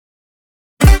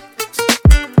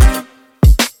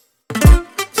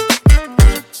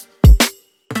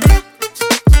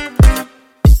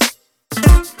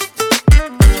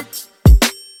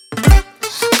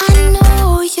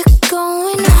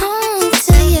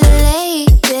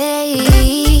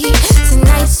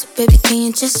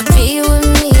just be with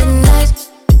me tonight?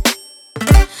 I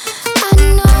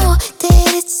know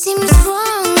that it seems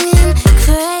wrong and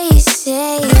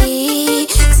crazy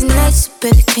tonight, so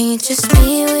baby, can you just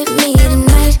be with me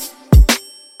tonight?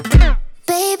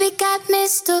 Baby got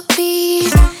mystery,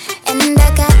 and I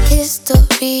got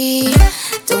history.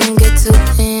 Don't get too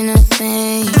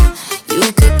innocent,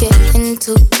 you could get in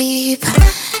too deep.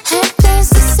 Had plans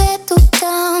to settle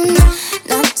down,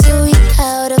 not till we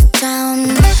out of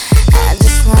town. I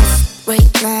just want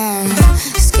right now,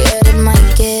 scared it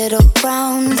might get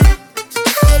around.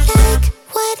 I like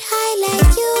what I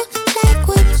like, you like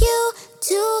what you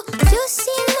do. You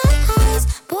see my eyes,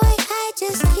 boy, I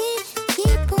just can't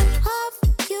keep them off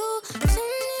you.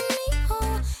 Turning me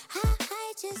on, I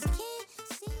just can't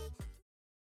see.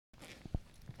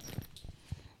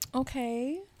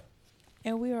 Okay,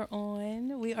 and we are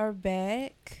on. We are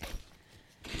back.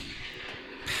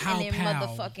 Pow, And then pow.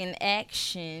 motherfucking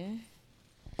action.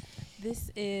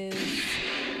 This is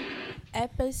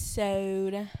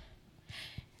episode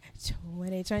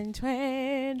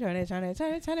 2020.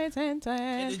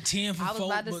 The 10 for I was folk,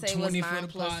 about to but say what's 20 for 9 the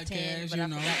plus podcast, 10, but you I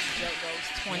know. forgot the joke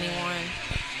goes 21.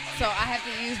 So I have to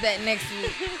use that next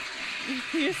week.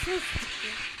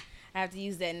 I have to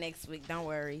use that next week. Don't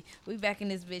worry. We back in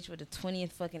this bitch with the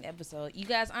 20th fucking episode. You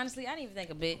guys, honestly, I didn't even think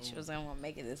a bitch was gonna want to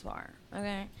make it this far.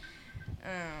 Okay.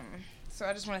 So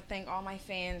I just want to thank all my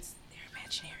fans. They're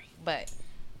imaginary, but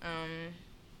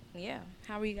yeah.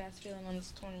 How are you guys feeling on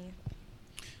this 20th?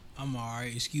 I'm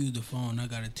alright. Excuse the phone. I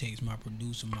gotta text my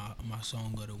producer my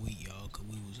song of the week, y'all, cause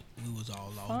we was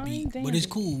all off Fine, beat. dandy. But it's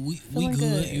cool. We Feeling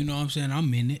good. good. You know what I'm saying?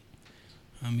 I'm in it.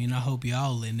 I mean, I hope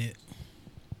y'all in it.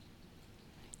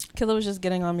 Killer was just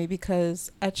getting on me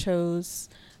because I chose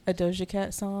a Doja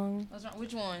Cat song What's wrong?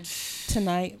 Which one?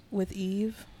 tonight with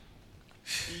Eve.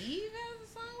 Eve has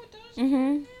a song with Doja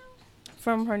Mm-hmm. Cat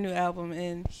From her new album,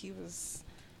 and he was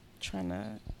trying to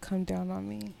come down on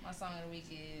me. now? My song of the week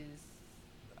is.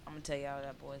 I'm gonna tell y'all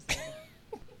that boy's later.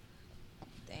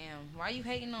 Damn, why you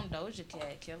hating on Doja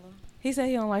Cat, Killer? He said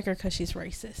he don't like her because she's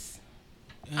racist.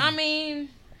 Yeah. I mean,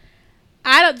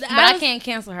 I don't. but I can't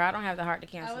cancel her. I don't have the heart to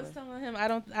I cancel was her. telling him I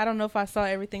don't know if I saw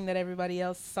everything that everybody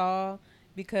else saw,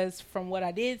 because from what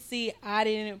I did see, I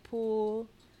didn't pull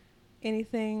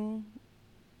anything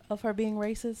of her being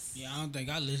racist. Yeah, I don't think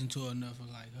I listened to enough of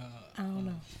like her. I don't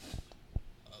know.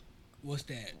 What's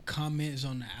that? Comments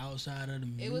on the outside of the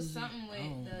music. It was something I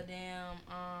don't- with the damn.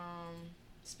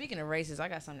 Speaking of races, I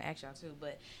got something to ask y'all too.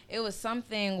 But it was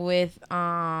something with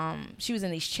she was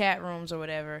in these chat rooms or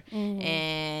whatever,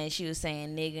 and she was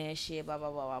saying nigga and shit, blah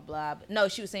blah blah blah blah. But no,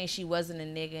 she was saying she wasn't a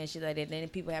nigga and shit like that. Then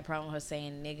people had problem with her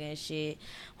saying nigga and shit.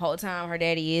 Whole time her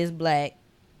daddy is black,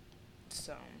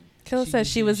 so Killer She said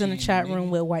just she said was she in a ain't a chat nigga.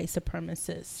 room with white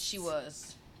supremacists. she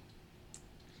was.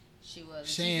 She was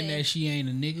saying she said, that she ain't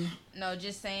a nigga. No,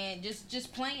 just saying,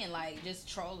 just playing, like, just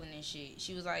trolling and shit.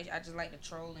 She was like, I just like to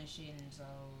troll and shit, and so.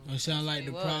 It sound like it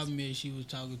the was. problem is she was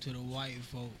talking to the white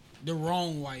folk, the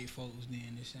wrong white folks.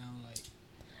 Then it sound like.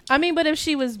 I mean, but if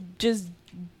she was just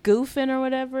goofing or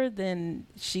whatever, then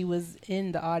she was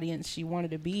in the audience she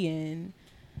wanted to be in.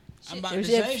 I'm about If,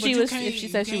 to say, if but she you was, can't- if she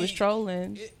you said she was can't-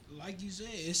 trolling, Like you said,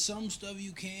 it's some stuff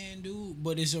you can do,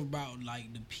 but it's about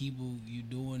like the people you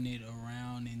doing it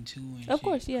around and to. And Of shit,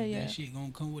 course, yeah, 'cause yeah. That shit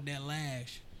gonna come with that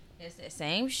lash. It's the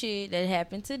same shit that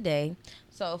happened today.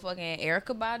 So fucking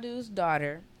Erica Badu's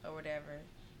daughter or whatever.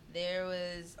 There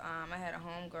was I had a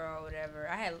homegirl or whatever.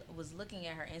 Was looking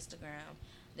at her Instagram.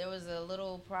 There was a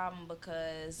little problem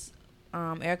because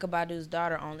Erica Badu's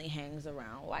daughter only hangs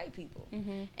around white people,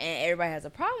 and everybody has a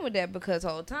problem with that because the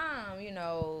whole time, you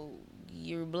know,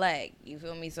 you're black. You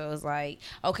feel me? So it's like,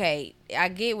 okay, I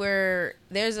get where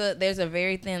there's a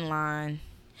very thin line.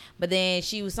 But then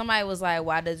somebody was like,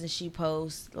 why doesn't she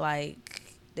post like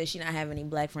does she not have any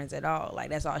black friends at all? Like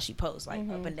that's all she posts, like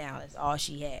up and down. That's all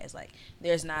she has. Like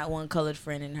there's not one colored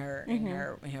friend in her in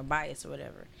her bias or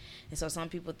whatever. And so some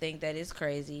people think that it's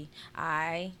crazy.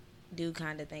 I do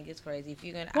kind of think it's crazy. If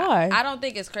you're gonna, Why? I don't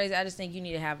think it's crazy. I just think you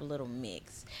need to have a little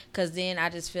mix. Cause then I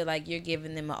just feel like you're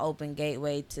giving them an open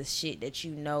gateway to shit that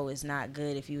you know is not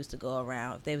good. If you was to go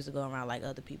around, if they was to go around like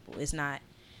other people, it's not.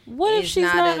 what if It's she's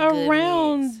not not a good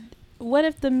around? mix. What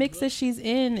if the mix that she's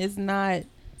in is not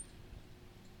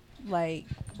like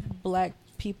black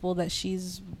people that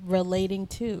she's relating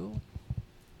to?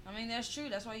 I mean, that's true.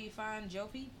 That's why you find Joe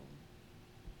people.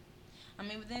 I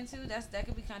mean, but then too, that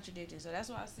could be contradicting. So that's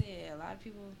why I said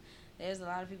there's a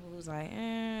lot of people who's like,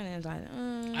 and it's like,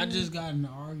 I just got in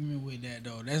an argument with that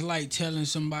though. That's like telling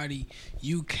somebody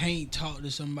you can't talk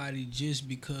to somebody just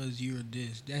because you're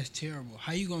this. That's terrible.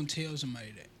 How you gonna tell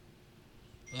somebody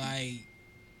that? Like,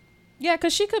 Yeah,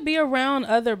 because she could be around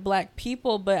other black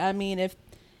people, but I mean, if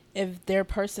their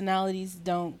personalities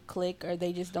don't click or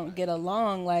they just don't get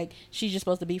along, like, she's just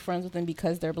supposed to be friends with them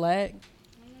because they're black.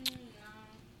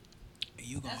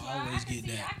 You gonna always get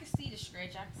that. I can see the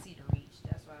stretch. I can see the reach.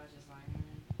 That's why I was just like,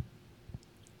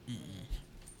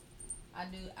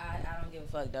 I don't give a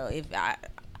fuck though. If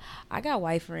I got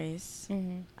white friends,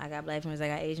 I got black friends, I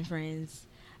got Asian friends,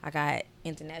 I got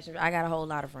international. I got a whole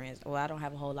lot of friends. Well, I don't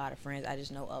have a whole lot of friends. I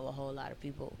just know of a whole lot of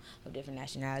people of different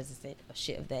nationalities and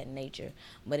shit of that nature.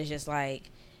 But it's just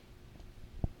like,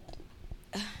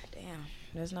 damn,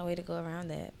 there's no way to go around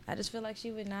that. I just feel like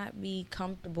she would not be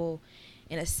comfortable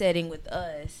in a setting with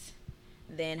us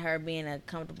than her being a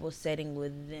comfortable setting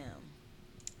with them.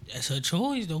 That's her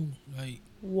choice though. Like,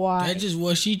 why? That's just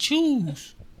what she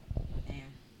choose. Damn.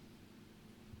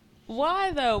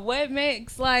 Why though? What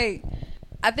makes, like?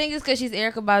 I think it's because she's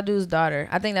Erykah Badu's daughter.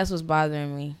 I think that's what's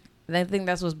bothering me. I think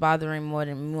that's what's bothering more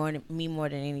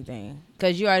than anything.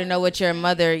 Because you already know what your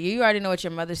mother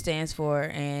stands for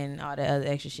and all that other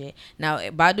extra shit. Now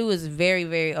Badu is very,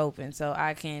 very open, so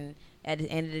I can. At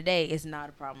the end of the day, it's not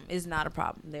a problem. It's not a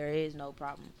problem. There is no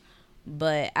problem.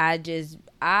 But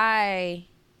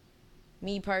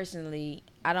me personally,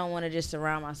 I don't want to just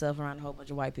surround myself around a whole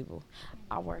bunch of white people.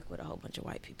 I work with a whole bunch of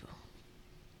white people.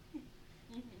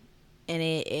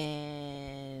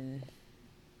 And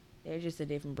they're just a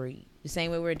different breed. The same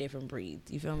way we're different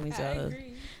breeds. You feel me? I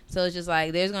agree. So it's just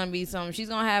like there's gonna be she's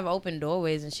gonna have open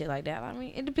doorways and shit like that. I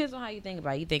mean, it depends on how you think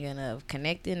about it. You thinking of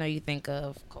connecting or you think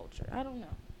of culture. I don't know.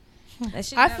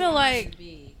 I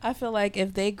feel like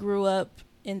if they grew up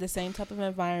in the same type of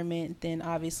environment, then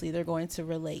obviously they're going to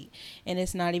relate. And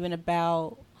it's not even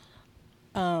about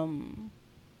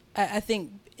I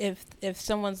think if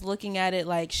someone's looking at it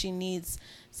like she needs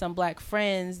some black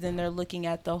friends, then they're looking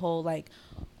at the whole like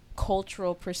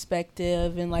cultural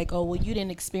perspective and like, oh well, you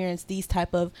didn't experience these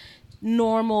type of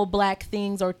normal black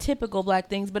things or typical black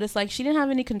things, but it's like she didn't have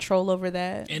any control over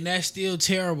that. And that's still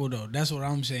terrible though. That's what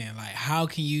I'm saying. Like, how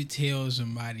can you tell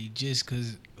somebody just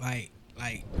because like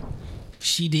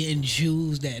she didn't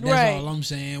choose that? That's right. All I'm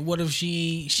saying. What if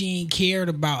she ain't cared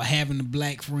about having a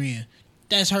black friend?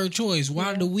 That's her choice.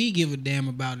 Why do we give a damn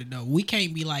about it though? We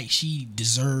can't be like she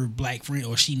deserved black friend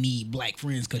or she need black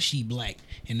friends because she black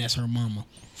and that's her mama.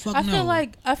 Fuck I no.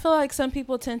 feel like some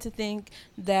people tend to think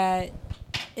that.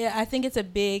 I think it's a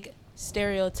big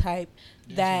stereotype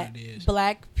that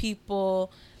black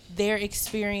people, their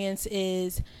experience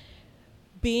is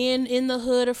being in the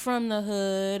hood or from the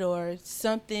hood or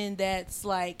something that's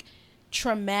like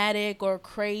traumatic or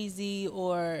crazy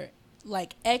or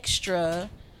like extra,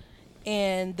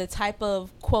 and the type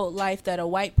of quote life that a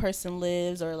white person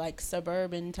lives or like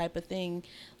suburban type of thing,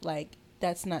 like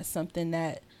that's not something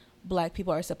that black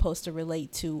people are supposed to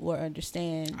relate to or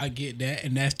understand. I get that,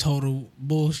 and that's total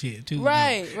bullshit too.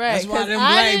 Right. That's why them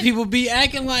black people be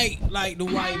acting like the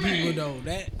white people though.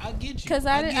 That I get you. Because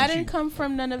I didn't come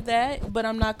from none of that, but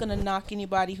I'm not gonna knock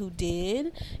anybody who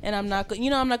did, and I'm not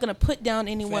gonna put down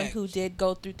anyone who did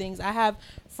go through things. I have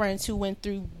friends who went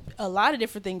through a lot of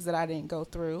different things that I didn't go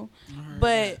through,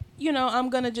 but I'm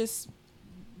gonna just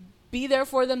be there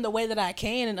for them the way that I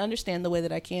can and understand the way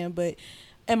that I can, but.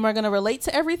 Am I going to relate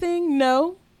to everything?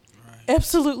 No,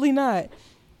 absolutely not.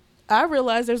 I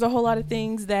realize there's a whole lot of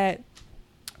things that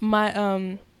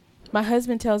my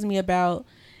husband tells me about,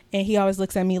 and he always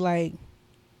looks at me like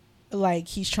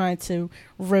he's trying to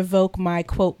revoke my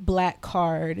quote black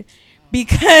card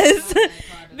because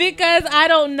I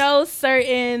don't know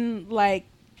certain like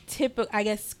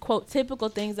typical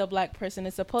things a black person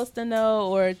is supposed to know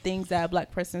or things that a black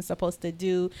person is supposed to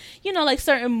do, like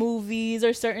certain movies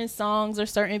or certain songs or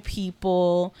certain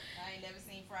people. I ain't never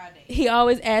seen Friday. He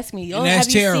always asks me, have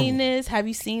you seen this? Have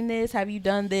you seen this? Have you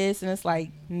done this? And it's like,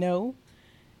 no.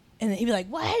 And then he'd be like,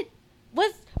 what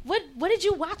did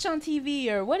you watch on TV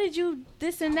or what did you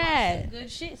this and that? Good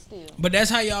shit still. But that's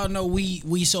how y'all know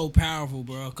we so powerful,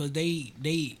 bro, because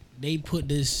they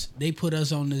put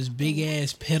us on this big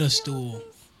ass pedestal,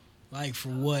 like for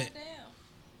what?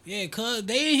 Yeah, cause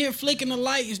they in here flicking the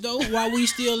lights though while we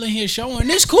still in here showing.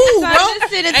 This cool, bro.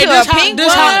 This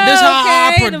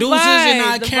how our producers and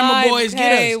our camera boys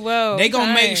get us. They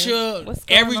gonna make sure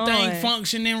everything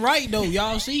functioning right though.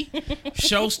 Y'all see,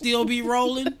 show still be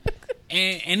rolling.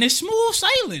 And it's smooth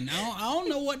sailing. I don't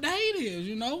know what the hate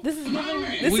is, This is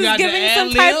giving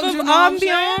some type of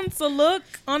ambiance, a look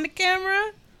on the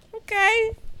camera.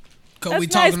 Okay. Cause that's we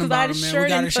nice talking about I it, man. Sure we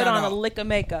got didn't put on a lick of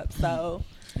makeup, so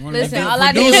Listen, all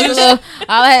I did was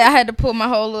I had to put my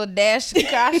whole little dash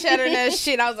car shutter and that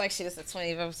shit. I was like, shit, it's the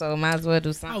 20th episode. Might as well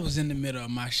do something. I was in the middle of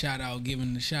my shout out,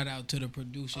 giving the shout out to the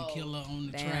producer Killer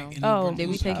on the track. And Oh, did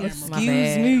we take this? Excuse My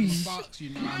bad. me. Box, you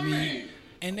know what I mean?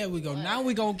 And there we go. Now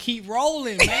we gonna keep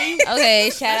rolling, man. Okay,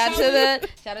 shout out to the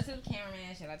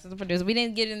cameraman, shout out to the producer. We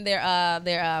didn't get in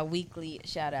their weekly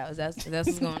shout outs. That's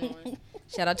what's going on.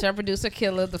 Shout out to our producer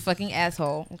Killer, the fucking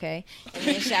asshole. Okay, and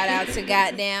then shout out to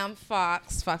goddamn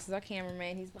Fox. Fox is our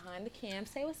cameraman. He's behind the cam.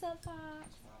 Say what's up, Fox.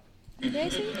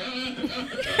 Jason?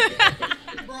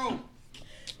 Bro,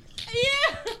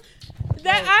 Yeah.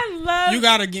 That I love. you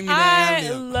gotta give me that. I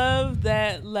love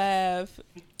that laugh.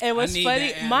 And what's need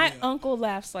funny, that my ad-lib. uncle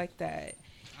laughs like that.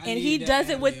 I And need he that does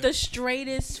it with ad-lib. the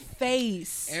straightest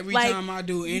face. Every like, time I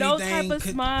do anything, no type of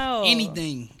smile.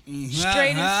 anything,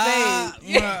 Straight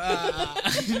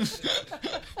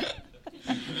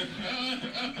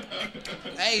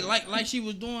Hey, like she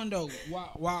was doing though.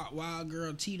 While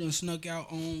girl T done snuck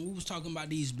out on. We was talking about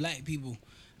these black people.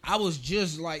 I was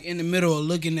just like in the middle of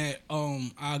looking at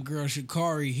our girl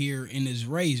Sha'Carri here in this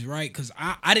race, right? Because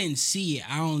I didn't see it.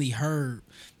 I only heard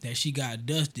that she got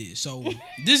dusted. So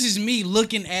this is me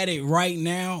looking at it right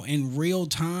now in real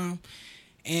time,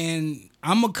 and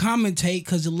I'm gonna commentate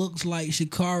because it looks like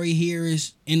Sha'Carri here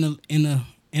is in a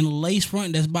lace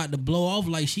front that's about to blow off,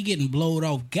 like she getting blowed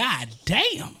off. God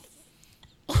damn.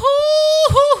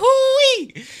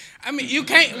 Hoo-hoo-hoo-wee. I mean, you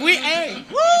can't. Hey,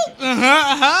 woo.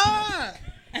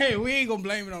 Hey, we ain't gonna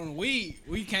blame it on the weed.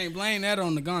 We can't blame that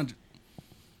on the ganja.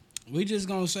 We just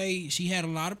gonna say she had a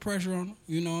lot of pressure on her.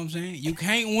 You know what I'm saying? You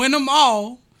can't win them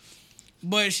all.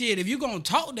 But shit, if you gonna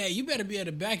talk that, you better be able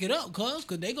to back it up, cuz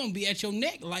they gonna be at your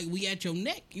neck like we at your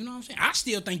neck. You know what I'm saying? I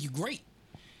still think you great.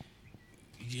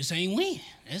 You just ain't win.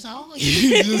 That's all.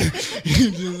 You just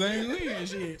ain't win.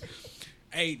 Shit.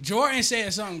 Hey, Jordan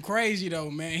said something crazy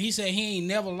though, man. He said he ain't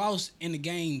never lost in the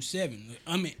game 7.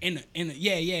 I mean,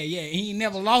 yeah. He ain't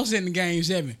never lost in the game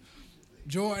 7.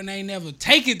 Jordan ain't never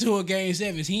taken to a game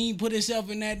 7. He ain't put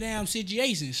himself in that damn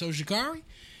situation. So Sha'Carri,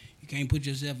 you can't put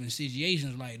yourself in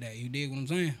situations like that. You dig what I'm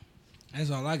saying?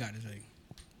 That's all I got to say.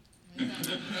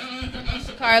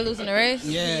 Sha'Carri losing the race?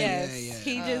 Yeah.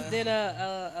 He just did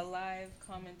a live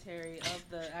commentary of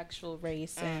the actual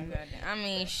race, and I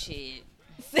mean, shit.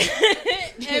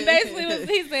 and basically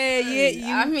he said,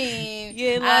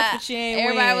 you lost, but you ain't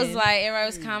everybody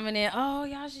was commenting, oh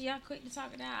y'all quick to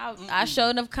talk it down. I showed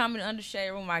enough comment under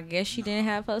Shade Room. I guess she didn't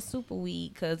have her super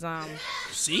weed, cause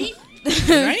see,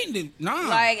 nah.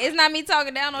 Like it's not me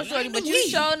talking down on Shorty, but you weed.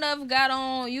 sure enough got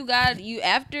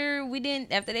after they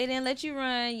didn't let you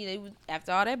run.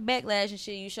 After all that backlash and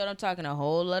shit, you showed up talking a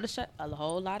whole lot of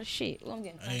shit. Well, I'm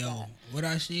getting Hey, yo, what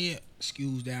I said,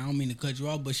 excuse that, I don't mean to cut you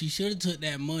off, but she should have took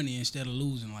that money instead of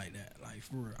losing like that. Like,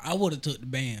 for real. I would have took the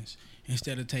bands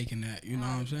instead of taking that. You know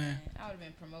what I'm saying? I would have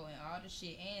been promoting all the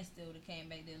shit and still would have came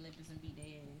back to the Olympics and beat their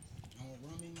ass. Oh,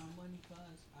 run me my money, cuz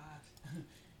I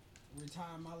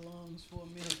retire my lungs for a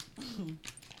minute.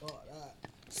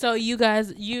 So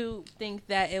you think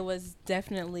that it was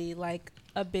definitely like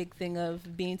a big thing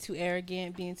of being too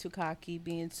arrogant, being too cocky,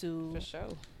 being too For sure.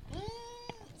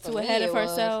 too ahead of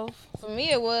herself? For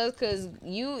me, it was because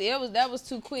that was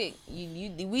too quick.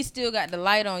 We still got the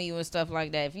light on you and stuff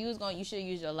like that. If you was going, you should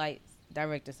use your light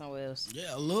directed somewhere else.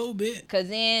 Yeah, a little bit. Cause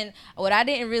then what I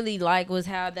didn't really like was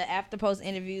how the after post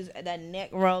interviews, that neck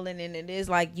rolling, and it is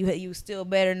like you still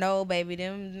better know, baby.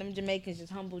 Them Jamaicans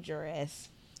just humbled your ass.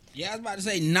 Yeah, I was about to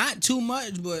say not too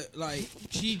much, but like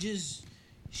she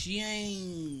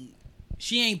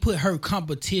ain't put her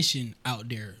competition out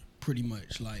there pretty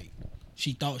much. Like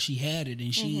she thought she had it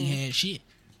and she ain't had shit.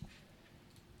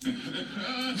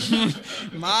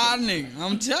 My nigga,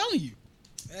 I'm telling you.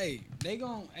 Hey,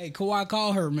 Kawhi,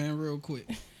 call her, man, real quick.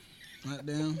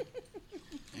 Goddamn.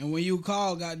 And when you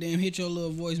call, goddamn, hit your little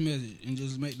voice message and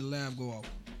just make the laugh go off.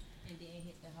 And then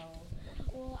hit the whole,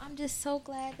 well, I'm just so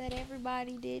glad that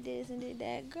everybody did this and did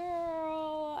that.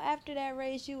 Girl, after that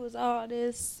race, you was all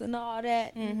this and all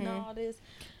that and all this.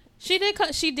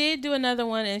 She did do another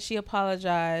one, and she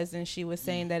apologized, and she was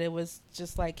saying that it was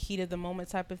just like heat of the moment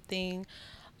type of thing.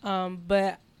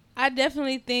 But I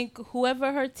definitely think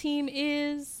whoever her team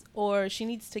is, or she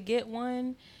needs to get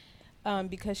one,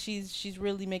 because she's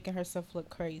really making herself look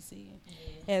crazy.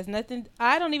 It has nothing.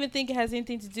 I don't even think it has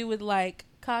anything to do with like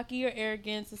cocky or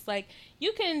arrogance. It's like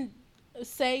you can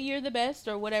say you're the best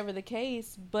or whatever the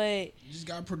case, but You just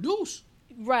gotta produce.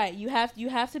 right, you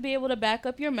have to be able to back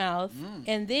up your mouth,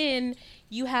 and then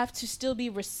you have to still be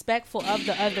respectful of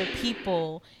the other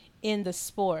people in the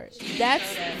sport.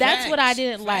 That's what I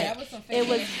didn't like. It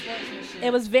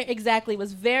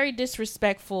was very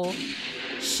disrespectful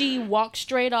She walked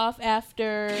straight off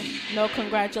after. No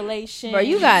congratulations. Bro,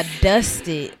 you got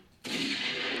dusted.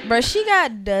 Bro, she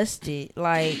got dusted.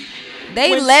 Like,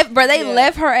 they When- left, bro. They yeah.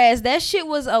 left her ass. That shit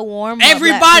was a warm up.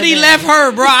 Everybody left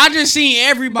her, bro. I just seen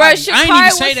everybody. Bro, I ain't even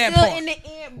Shakari say was that still part. in the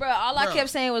end, bro. All I Bro. kept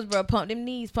saying was, bro, pump them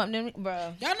knees, bro. Y'all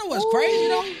know what's crazy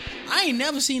though? I ain't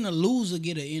never seen a loser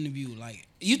get an interview. Like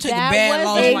you take That a bad was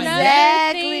loss another like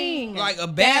that, thing. like a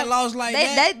bad loss like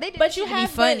that. They did But you be have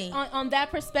funny. but on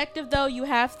that perspective though, you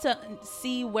have to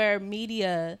see where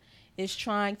media is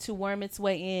trying to worm its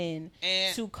way in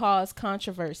And- to cause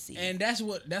controversy. And that's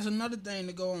another thing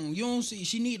to go on. You don't see.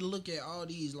 She need to look at all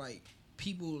these like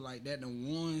people like that done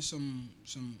won some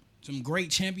great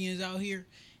champions out here,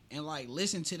 and like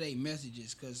listen to their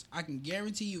messages, cause I can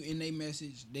guarantee you in their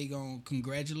message they gonna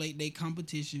congratulate their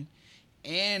competition,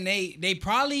 and they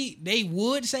probably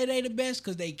would say they the best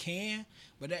cause they can.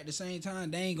 But at the same time,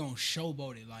 they ain't gonna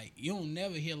showboat it. Like you don't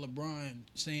never hear LeBron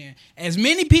saying. As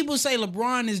many people say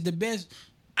LeBron is the best.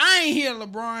 I ain't hear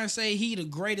LeBron say he the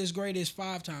greatest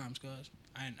 5 times. Cause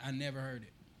I never heard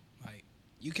it. Like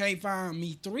you can't find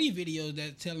me 3 videos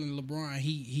that telling LeBron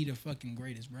he the fucking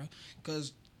greatest, bro.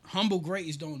 Cause humble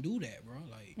greats don't do that, bro.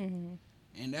 Like, and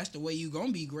that's the way you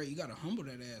gonna be great. You gotta humble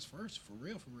that ass first, for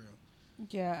real.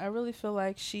 yeah, I really feel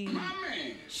like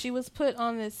she was put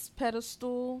on this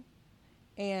pedestal,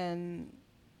 and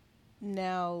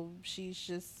now she's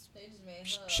just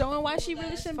showing why she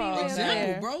really shouldn't be fault. there.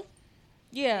 Example, bro.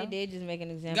 Yeah, They did just make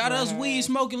an example. Got of us her weed ass.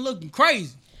 smoking looking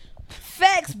crazy.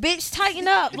 Facts, bitch. Tighten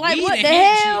up. Like Weed what and the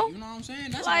head hell? shit, you know what I'm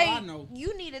saying? That's Like all I know.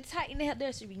 you need to tighten the hell.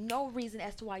 There should be no reason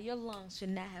as to why your lungs should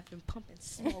not have been pumping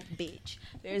smoke, bitch.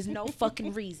 There is no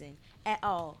fucking reason at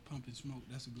all. Pumping smoke,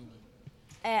 that's a good one.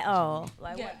 At all.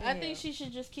 Like yeah. what the I hell? think she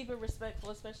should just keep it respectful,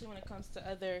 especially when it comes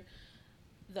to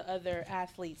the other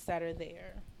athletes that are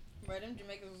there. Bro, them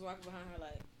Jamaicans was walking behind her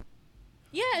like.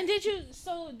 Yeah, and did you?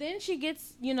 So then she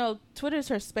gets, Twitter's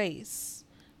her space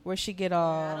where she get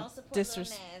all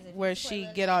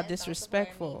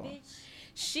disrespectful.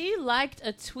 She liked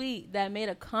a tweet that made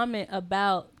a comment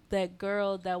about that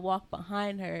girl that walked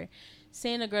behind her,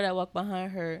 saying the girl that walked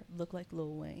behind her looked like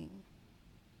Lil Wayne.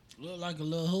 Look like a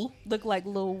little who? Looked like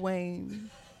Lil Wayne.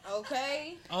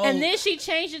 Okay. Oh, And then she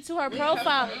changed it to her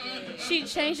profile. She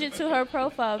changed it to her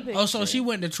profile picture. oh, so she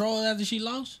went to troll after she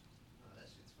lost?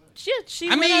 She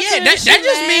I went mean, up yeah, to that her,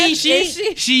 just means laughed,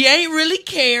 and she ain't really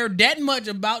cared that much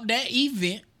about that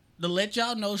event. To let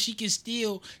y'all know, she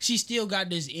still got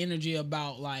this energy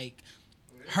about like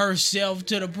herself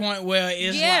to the point where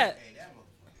it's yeah.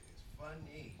 like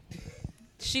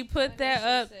She put that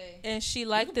up say? and she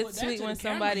liked the put that tweet to when the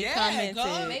camera. somebody Yeah, commented.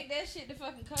 God. Make that shit the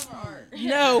fucking cover art.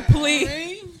 No, please. I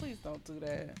mean, Please don't do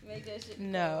that. Make that shit the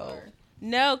No. cover art.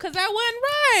 No, because that wasn't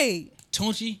right.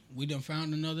 Tunchi, we done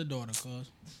found another daughter, cuz.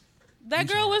 That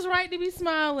girl was right to be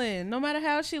smiling, no matter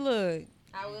how she looked.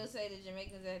 I will say the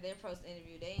Jamaicans at their post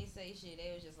interview, they ain't say shit.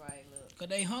 They was just like, look. Cause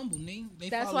they humble, nigga. They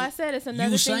That's follow why I said it's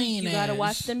another thing. Usain You gotta ass.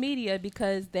 watch the media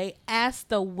because they asked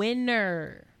the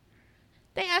winner.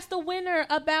 They asked the winner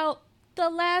about the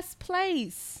last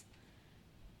place.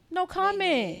 No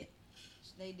comment.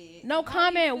 They did. No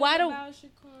comment. Why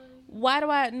do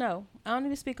I know? I don't need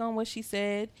to speak on what she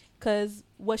said because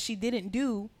what she didn't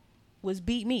do was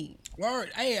beat me.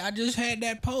 Word. Hey, I just had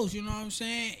that post. You know what I'm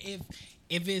saying?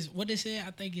 If it's what they said,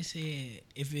 I think it said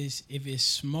if it's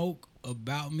smoke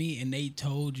about me and they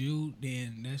told you,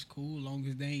 then that's cool. Long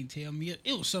as they ain't tell me,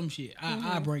 it was some shit.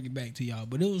 I bring it back to y'all,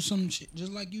 but it was some shit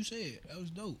just like you said. That was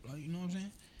dope. Like you know what I'm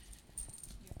saying?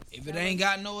 If it ain't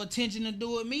got no attention to do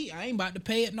with me, I ain't about to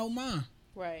pay it no mind.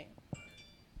 Right.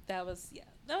 That was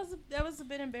a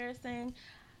bit embarrassing.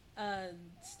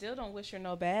 Still don't wish her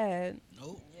no bad.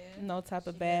 Nope. Yeah. No type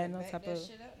of She bad. better No back type that of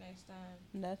shit up next time.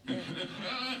 nothing.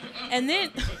 And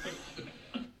then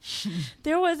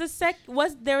there was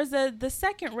the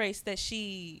second race that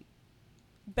she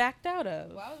backed out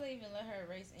of. Why would they even let her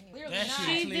race anyway? That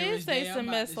shit She clear did as say day. I'm some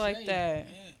about mess to like say, that.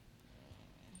 yeah,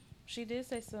 She did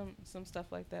say some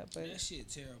stuff like that, that shit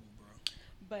terrible, bro.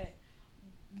 but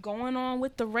going on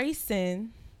with the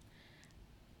racing,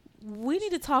 we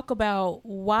need to talk about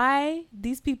why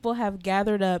these people have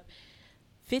gathered up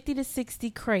 50 to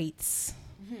 60 crates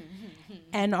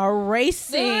and are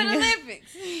racing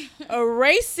Olympics. are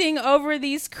racing over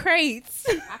these crates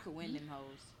I could win them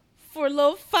hoes. for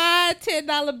little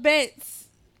 $5-10 bets.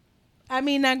 I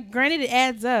mean, now granted it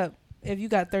adds up if you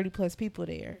got 30 plus people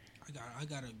there. I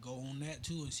gotta go on that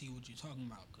too and see what you're talking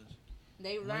about, cause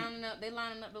They lining up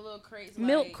the little crates.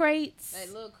 Milk like, crates.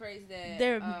 Like little crates that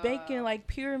They're making like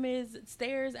pyramids,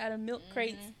 stairs out of milk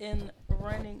crates and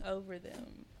running over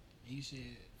them. you said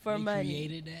For they money.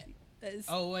 created that.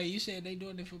 Oh wait, you said they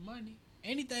doing it for money?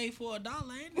 Anything for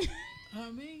 $1, ain't it? I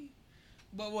mean,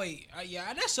 but wait,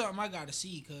 yeah, that's something I gotta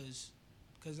see, cause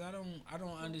I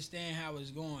don't understand how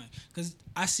it's going. Cause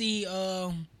I see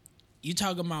you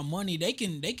talking about money, they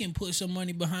can put some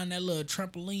money behind that little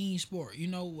trampoline sport. You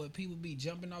know where people be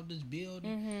jumping off this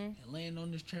building and landing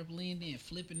on this trampoline, then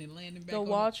flipping and landing back. The on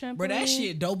wall it. trampoline. Bro, that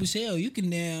shit dope as hell. You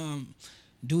can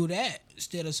do that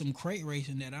instead of some crate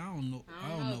racing that I don't know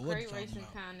what crate to talk racing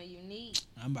about. kind of unique.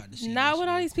 I'm about to see. Not this with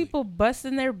all real these quick. people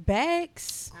busting their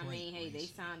backs. I mean, hey, they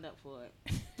signed up for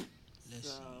it. Let's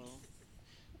So see.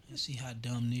 Let's see how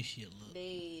dumb this shit look.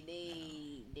 they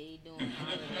doing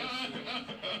all of that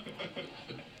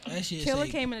shit. That shit Killer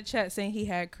say came in the chat saying he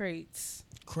had crates.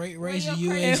 crate Where racing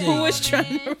your crate And USA. is? who was man.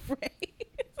 trying to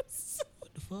race?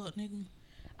 What the fuck, nigga?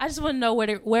 I just want to know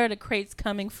where the crates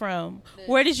coming from.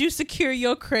 Where did you secure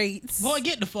your crates? Boy,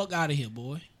 get the fuck out of here,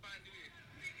 boy.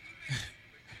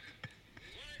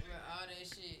 All that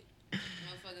shit.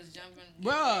 Motherfuckers jumping.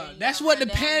 Bruh, that's what the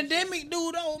pandemic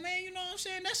do, though, man. You know what I'm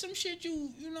saying? That's some shit you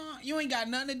know, you ain't got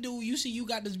nothing to do. You see, you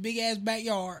got this big ass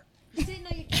backyard. Sitting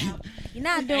on your couch. You're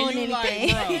not And doing you anything.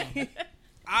 like, bruh,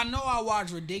 I know I watch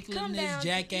Come Ridiculousness, down,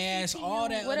 Jackass, TCU, all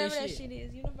that whatever other that shit. shit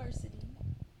is, university.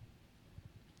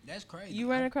 That's crazy. You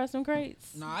running across some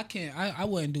crates? Nah, I can't. I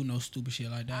wouldn't do no stupid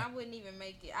shit like that. I wouldn't even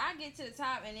make it. I get to the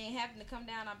top and then happen to come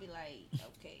down. I'll be like,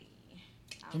 okay.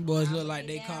 I Them don't know boys how look I'ma like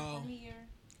get they down call- from here.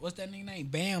 What's that nigga name?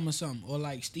 Bam or something, or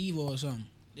like Steve or something.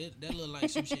 That look like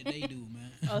some shit they do,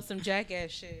 man. Oh, some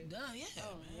jackass shit. Duh, yeah,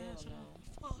 Oh, man. hell So, no.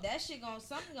 fuck. That shit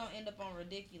something gonna end up on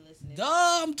ridiculousness. Duh,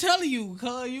 I'm telling you,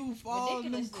 cuz you fall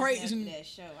in them Ridiculousness crates after and that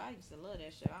show. I used to love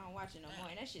that show. I don't watch it no more,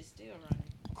 and that shit's still running.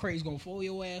 crates gonna fold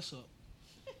your ass up.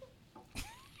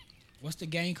 What's the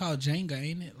game called? Jenga,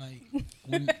 ain't it? Like,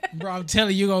 when, bro, I'm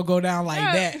telling you, gonna go down like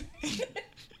that.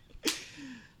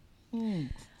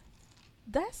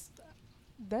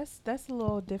 That's a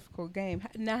little difficult game.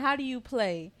 Now, how do you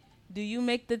play? Do you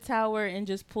make the tower and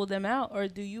just pull them out, or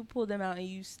do you pull them out and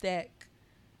you stack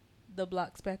the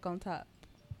blocks back on top?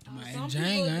 Man, Some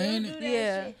Jenga, people do ain't do it? that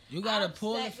Yeah. shit. You gotta I'll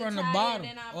pull it stack from the tire, bottom,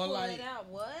 then I'll or pull like it out.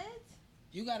 What?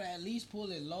 you gotta at least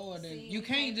pull it lower than. See, You we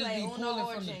can't can't just play be Uno pulling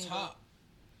or from the Jenga. top.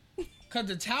 Cause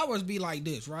the towers be like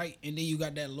this, right? And then you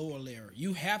got that lower layer.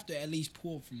 You have to at least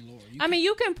pull from lower. I mean,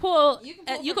 you can pull. You can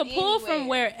pull You from can pull from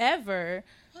anywhere. wherever.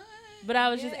 But I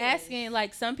was just Yes. asking,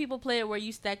 like, some people play it where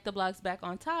you stack the blocks back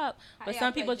on top, How but y'all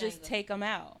some play people just Jenga? take them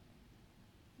out,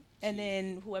 and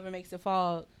then whoever makes it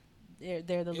fall, they're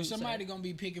the if loser. somebody gonna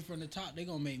be picking from the top, they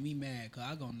gonna make me mad. Cause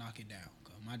I gonna knock it down.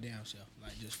 Cause my damn self,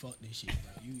 like, just fuck this shit.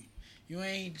 Bro. You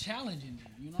ain't challenging me.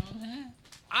 You know what I'm saying?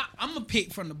 I'm gonna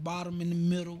pick from the bottom in the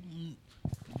middle,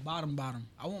 bottom.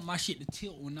 I want my shit to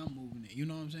tilt when I'm moving it. You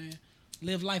know what I'm saying?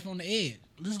 Live life on the edge,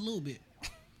 just a little bit.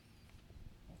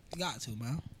 Got to,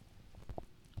 man.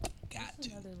 Got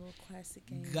to. Another little classic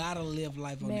game. Gotta live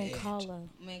life on the edge. Mancala.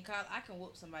 Mancala, I can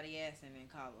whoop somebody ass in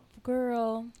Mancala.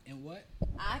 Girl, And what?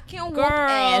 I can Girl, whoop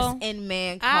ass in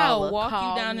Mancala. I'll walk you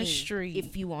Call down the me street.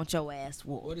 if you want your ass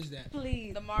whooped. What is that?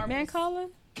 please. The marbles. Mancala?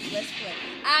 Let's play.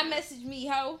 I message me,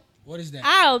 ho. What is that?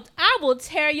 I will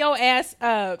tear your ass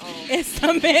up Oh. in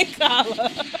some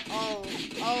Mancala. Oh,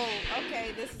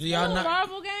 okay. This is Do y'all Little not?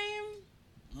 marble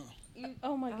game? You,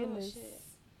 Oh my goodness. shit.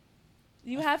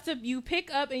 You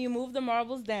pick up and you move the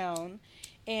marbles down,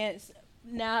 and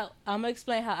now I'm gonna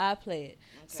explain how I play it.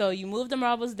 So you move the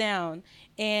marbles down,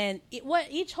 and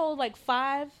each hold like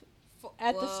 5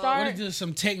 at the start. What is this?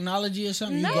 Some technology or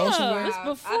something? No. You go somewhere? It's I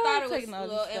before thought it was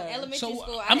technology little, in stuff. elementary So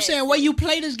school. I I'm had saying, where you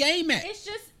play this game at? It's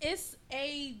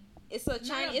a It's a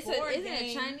Chinese. board Isn't it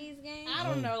game. a Chinese game? I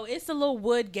don't know. It's a little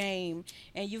wood game,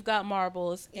 and you've got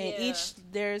marbles, and Yeah.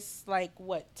 there's like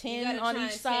what You 10 gotta on try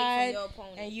each and take from side, your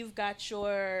opponent. and you've got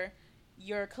your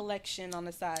collection on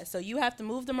the side. So you have to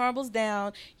move the marbles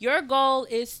down. Your goal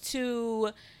is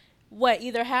to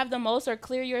either have the most or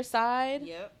clear your side.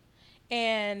 Yep.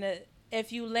 And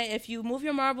if you move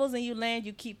your marbles and you land,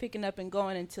 you keep picking up and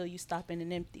going until you stop in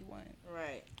an empty one.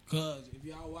 Right. Cause if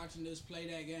y'all watching this, play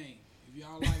that game. If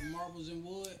y'all like marbles and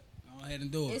wood, go ahead and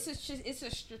do it. It's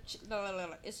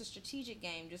a strategic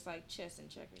game, just like chess and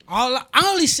checkers. I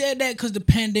only said that because the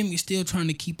pandemic still trying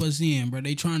to keep us in, bro.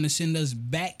 They trying to send us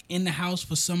back in the house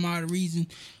for some odd reason.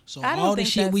 So I don't all the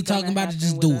think shit that's we talking gonna about, just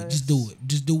happen do with it. Just us. do it.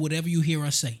 Just do whatever you hear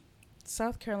us say.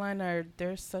 South Carolina,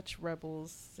 they're such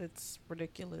rebels. It's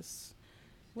ridiculous.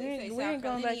 We They say ain't South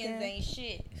going back Carolinians in. ain't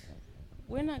shit.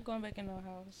 We're not going back in no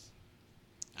house.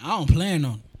 I don't plan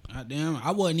on it. Damn,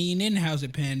 I wasn't even in the house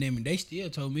at pandemic. They still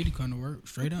told me to come to work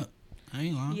straight up. I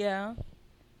ain't lying. Yeah.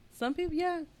 Some people,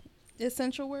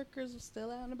 essential workers are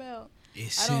still out and about.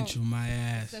 Essential, my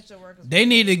ass. Essential workers. They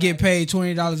need to get paid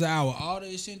 $20 an hour. All the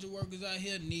essential workers out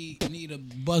here need a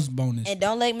bus bonus. And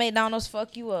don't let McDonald's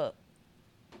fuck you up.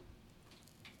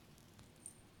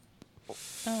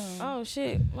 Oh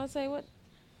shit! Let's say what?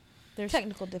 There's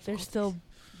Technical They're difficulties. still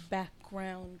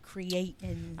background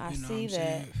creating. I You know see what I'm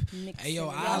that. saying? Hey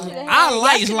yo, should've had- our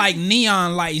lights like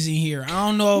neon lights in here. I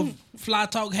don't know if Fly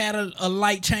Talk had a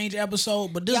light change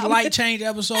episode, but this light change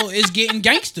episode is getting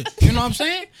gangster. You know what I'm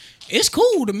saying? It's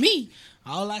cool to me.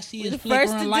 All I see is the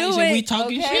first flickering to lights do and we it,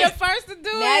 talking okay? shit. The first to do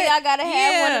Now it. y'all gotta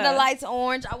have one of Yeah. the lights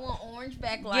orange. I want orange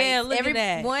backlights. Yeah, look at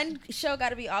that. One show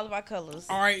gotta be all of our colors.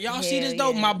 All right, y'all see this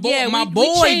Hell though? yeah. My boy, Yeah, my we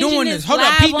boy changing doing this this. Hold up,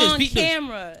 live peep this, on peep this.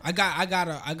 camera. I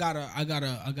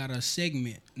got a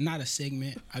segment. Not a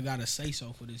segment. I got a say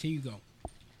so for this. Here you go.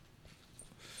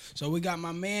 So we got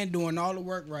my man doing all the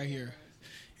work right here.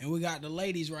 And we got the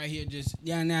ladies right here just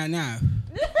now.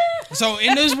 So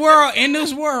in this world,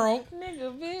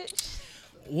 Nigga, bitch.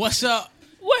 what's up?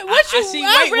 What I you? see-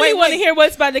 I wait, really wait, want to wait. hear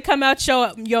what's about to come out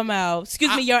your mouth.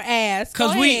 Excuse me, your ass.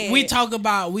 Cause Go we ahead. talk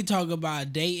about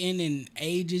dating and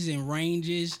ages and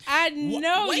ranges. I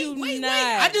know Wait, you wait, not.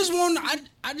 wait.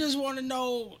 I just want to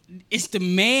know. It's the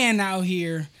man out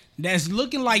here that's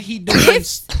looking like he doing.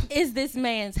 This is this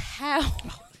man's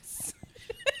house.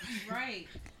 Right.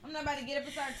 I'm not about to get up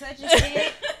and start touching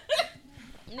shit.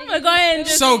 I'm gonna go ahead and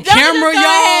just So don't just camera, go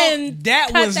ahead y'all, and that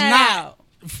cut was that not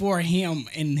out. for him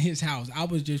in his house. I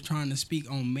was just trying to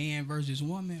speak on man versus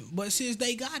woman. But since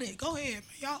they got it, go ahead,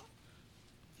 y'all.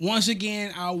 Once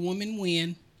again, our women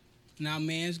win. Now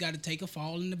man's got to take a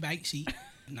fall in the back seat,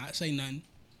 not say nothing.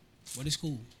 But it's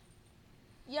cool.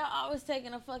 Y'all always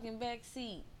taking a fucking back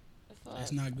seat. The fuck?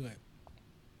 That's not good.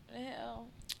 The hell.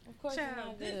 Of course it's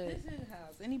not good. This is his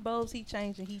house. Any bulbs he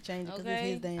changing because it's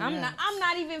Okay. his damn I'm house.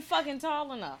 not even fucking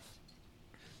tall enough.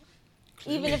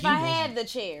 Even Clearly if he I wasn't. had the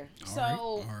chair.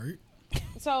 All right.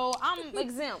 So I'm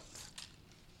exempt.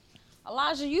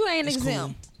 Elijah, you ain't It's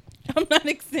exempt. I'm not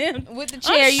exempt. With the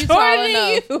chair, I'm you shorter tall than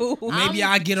enough. you. Maybe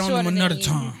I'm I'll get on shorter them than another you.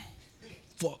 time.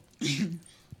 Fuck.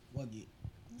 Fuck it.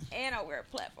 And I wear a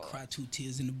platform. Cry 2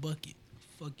 tears in the bucket.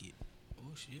 Fuck it.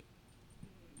 Oh shit.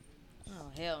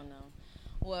 Oh hell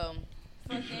no. Well,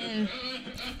 fucking.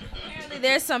 Apparently,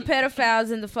 there's some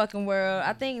pedophiles in the fucking world.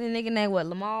 I think the nigga name what?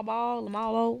 Lamelo.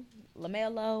 No.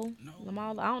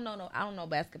 Lamelo. I don't know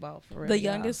basketball for real. The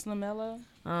y'all. youngest Lamelo.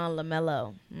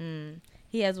 Lamelo.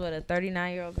 He has what, a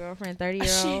 39-year-old girlfriend,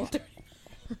 30-year-old.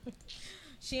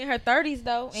 She in her 30s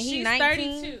though, and he She's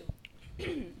 19. 32.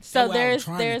 That's So what I was there's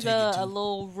trying to take it a to.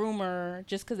 little rumor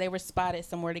just because they were spotted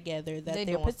somewhere together that They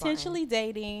they're doing potentially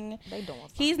dating. They doing something.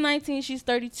 He's 19, she's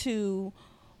 32,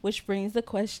 which brings the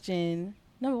question: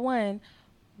 number one,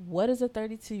 what is a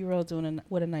 32-year-old doing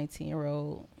with a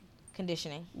 19-year-old?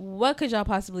 conditioning. What could y'all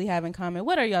possibly have in common?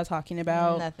 What are y'all talking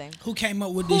about? Nothing. Who came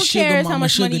up with Who this sugar cares how mama,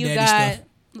 much sugar money you daddy got?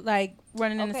 stuff? Like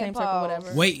running in the Okay, same circle, pause.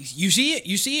 whatever. Wait, you see it?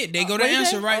 You see it? They go to What'd he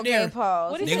answer say? right there.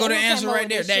 Pause. What'd he They say? go to Who came answer up right with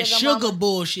there. this That sugar sugar mama?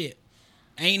 bullshit.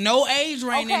 Ain't no age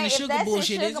range in Okay, the if sugar that's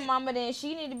bullshit, his is sugar it? mama, then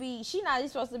she need to be. She not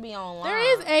supposed to be online.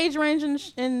 There is age range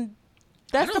and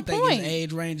that's I don't the think point. it's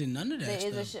age range and none of that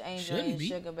There is stuff. a age Shouldn't range be.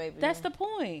 sugar baby. That's the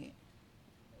point.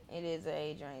 It is an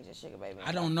age range of sugar baby.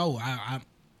 I don't know.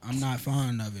 I'm not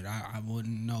fond of it. I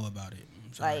wouldn't know about it.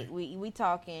 I'm sorry. Like we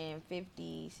talking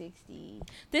 50, 60,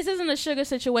 This isn't a sugar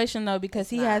situation though because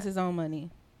he not. has his own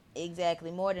money. exactly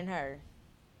more than her.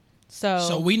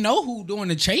 So we know who doing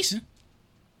the chasing.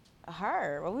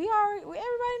 Her. Well, everybody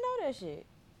know that shit.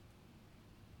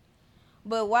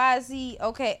 But why is he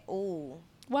okay? Ooh.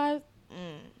 why?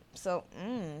 So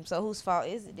whose fault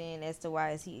is it then as to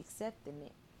why is he accepting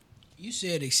it? You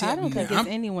said I accepting don't think it. it's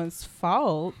anyone's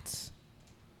fault.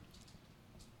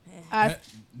 I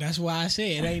That's why I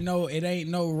said it ain't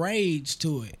no rage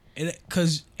to it.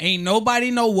 Cause ain't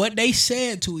nobody know what they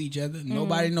said to each other.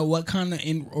 Nobody know what kind of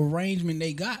arrangement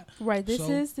they got. right. This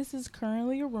So- is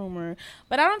currently a rumor,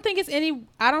 but I don't think it's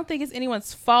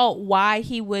anyone's fault why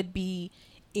he would be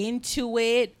into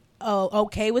it.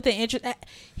 Okay with the interest.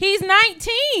 He's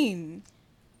 19,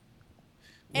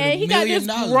 and he got this $1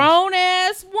 million. grown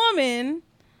ass woman.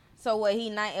 So what he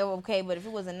not okay? But if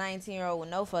it was a 19-year-old with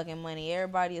no fucking money,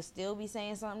 everybody will still be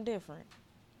saying something different.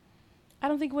 I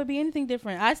don't think it would be anything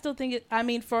different. I still think it. I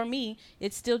mean, for me,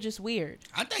 it's still just weird.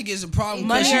 I think it's a problem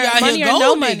Money because she or- out money here or no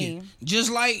gold money. digging.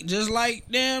 Just like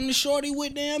damn the shorty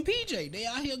with damn PJ. They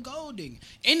out here gold digging.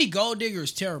 Any gold digger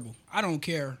is terrible. I don't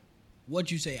care what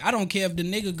you say. I don't care if the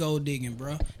nigga gold digging,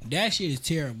 bro. That shit is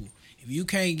terrible. If you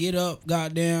can't get up,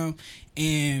 goddamn,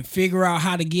 and figure out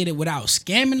how to get it without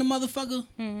scamming the motherfucker,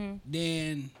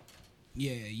 then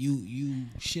yeah, you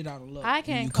shit out of luck. I when you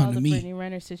can't come call to the me. Brittany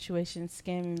Renner situation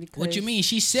scamming because What you mean?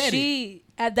 She said it.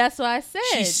 That's what I said.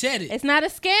 She said it. It's not a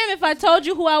scam if I told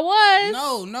you who I was.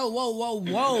 No,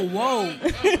 whoa.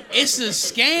 It's a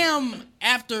scam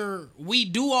after we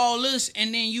do all this,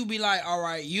 and then you be like, all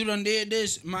right, you done did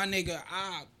this, my nigga.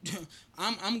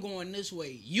 I'm going this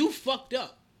way. You fucked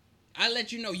up. I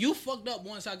let you know you fucked up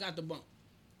once I got the bump.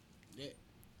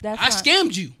 That's I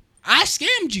scammed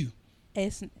you.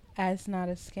 It's not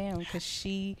a scam because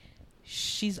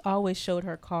she's always showed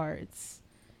her cards.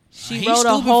 She He's wrote a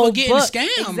stupid whole for getting book.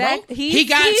 scammed, bro. He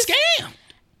got scammed.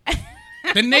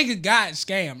 The nigga got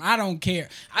scammed. I don't care.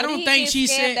 I don't think she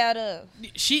said out of?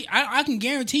 I can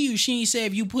guarantee you she ain't say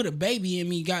if you put a baby in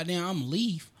me, goddamn, I'ma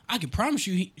leave. I can promise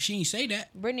you she ain't say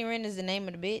that. Brittany Renner is the name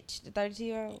of the bitch, the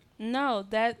 32-year-old. No,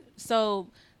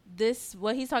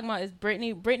 what he's talking about is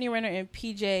Brittany Renner and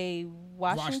PJ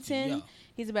Washington. Yeah.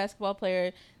 He's a basketball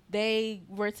player. They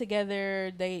were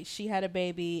together. She had a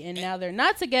baby, and now they're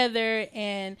not together.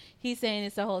 And he's saying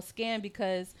it's a whole scam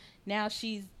because now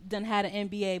she's done had an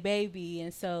NBA baby,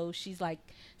 and so she's like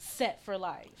set for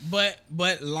life. But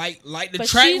like the But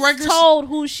track she's records told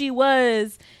who she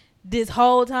was this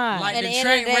whole time. like At the the end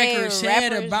track of the day, record said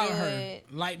rappers about do her. it.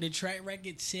 Like the track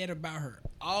record said about her.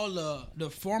 All the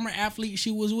former athletes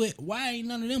she was with, why ain't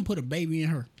none of them put a baby in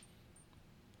her?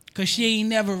 Cause she ain't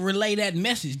never relay that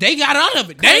message. They got out of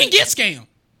it. They ain't get scammed.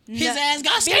 His ass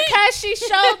got scammed. Because she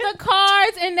showed the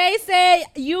cards and they said,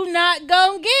 you not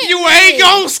gonna get You me. ain't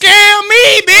gonna scam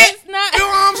me, bitch. It's not- You know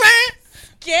what I'm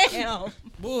saying? Scam.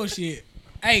 Bullshit.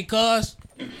 Hey, cuz.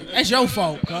 That's your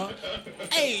fault, cuz.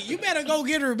 Hey, you better go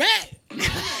get her back.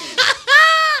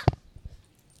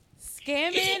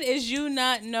 Scamming is you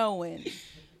not knowing.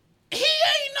 He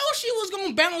ain't know she was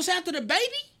gonna bounce after the baby.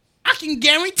 I can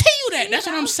guarantee you that. That's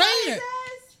what I'm saying.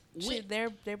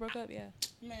 They broke up, yeah.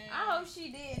 Man, I hope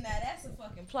she did. Now that's a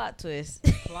fucking plot twist.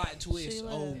 plot twist. She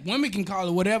Oh, was. women can call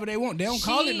it whatever they want. They don't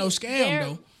call it no scam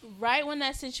though. Right when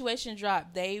that situation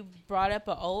dropped, they brought up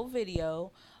an old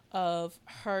video of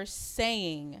her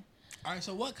saying, All right.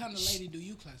 So what kind of lady do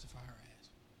you classify her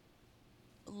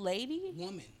as? lady?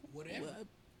 Woman, whatever.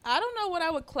 I don't know what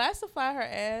I would classify her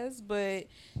as, but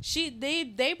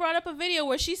they brought up a video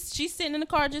where she's sitting in the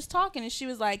car just talking, and she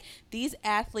was like, "These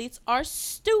athletes are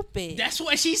stupid. That's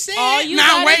what she said. All you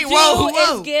now gotta wait, do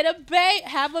whoa. is get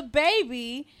have a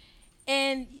baby,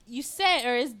 and you said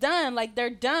or it's done. Like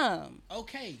they're dumb."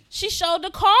 Okay. She showed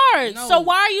the cards, No. so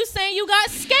why are you saying you got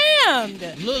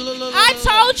scammed? Look, I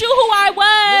told you who I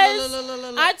was.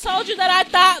 Look. I told you that I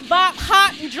thought Bob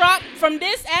hot and dropped from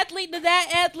this athlete to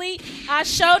that athlete. I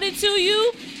showed it to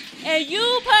you, and you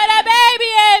put a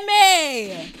baby in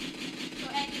me. So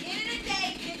at the end of the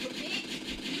day,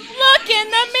 bitch, Look in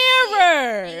the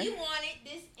mirror. you wanted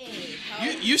this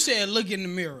egg. You said look in the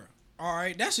mirror. All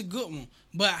right, that's a good one.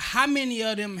 But how many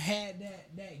of them had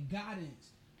that guidance?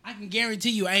 I can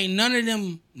guarantee you, ain't none of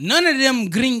them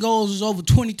gringos is over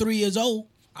 23 years old.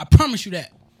 I promise you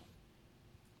that.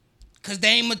 Cause they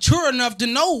ain't mature enough to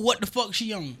know what the fuck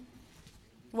she on.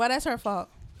 Why that's her fault?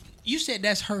 You said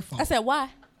that's her fault. I said why?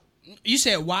 You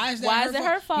said why is that? Why her is it fault?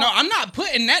 her fault? No, I'm not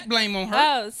putting that blame on her.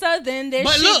 Oh, so then they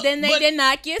But did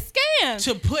not get scammed.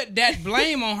 To put that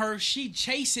blame on her, she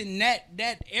chasing that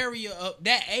area of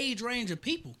that age range of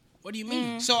people. What do you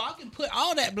mean? So I can put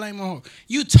all that blame on her.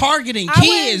 You targeting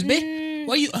kids, bitch.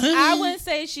 What you? I wouldn't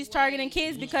say she's targeting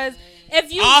kids because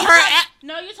if you All her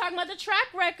no, you're talking about the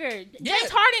track record. Yeah.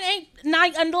 James Harden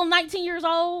ain't until 19 years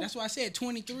old. That's why I said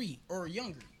 23 or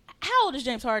younger. How old is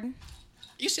James Harden?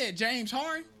 You said James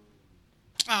Harden.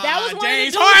 That was one of the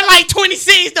James dudes Harden like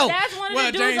 26 though. That's one of the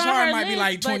well, dudes James on Harden her might be list,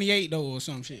 like but- 28 though or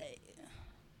some shit.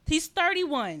 He's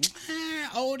 31.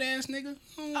 Old ass nigga.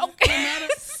 Okay. Don't matter.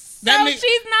 So That nigga-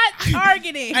 she's not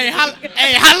targeting. Hey,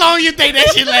 how long you think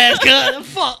that shit lasts? Cuz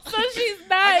fuck. So she's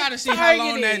not I gotta see how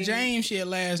long that targeting. James shit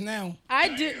lasts now. I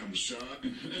do.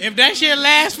 If that shit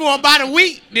lasts for about a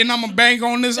week, then I'm gonna bang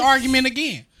on this argument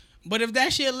again. But if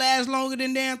that shit lasts longer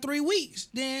than damn 3 weeks,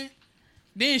 then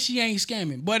she ain't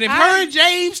scamming. But if her and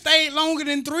James stayed longer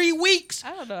than 3 weeks,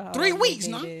 I don't know how 3 long weeks,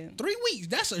 they no, did. 3 weeks.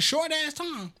 That's a short ass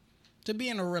time to be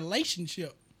in a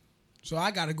relationship. So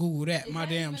I gotta Google that my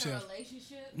damn self.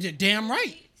 Yeah, damn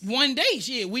right. One day,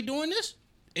 shit, we doing this.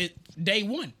 It day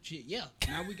one, shit, yeah.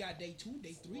 Now we got day 2,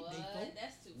 day 3, day 4.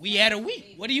 We at a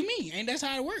week. What do you mean? Ain't that's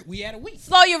how it work? We at a week.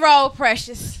 Slow your roll,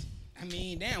 precious. I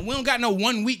mean, damn, we don't got no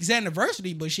 1 week's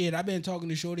anniversary, but shit, I've been talking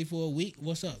to Shorty for a week.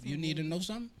 What's up? You need to know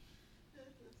something?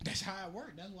 That's how it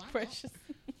work. That's why. Precious.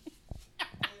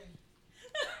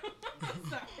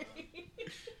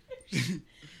 Sorry.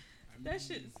 That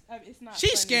shit's. It's not.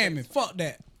 She's funny. scamming. Fuck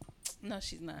that. No,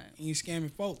 she's not. You ain't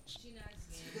scamming folks.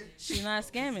 She's not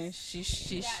scamming.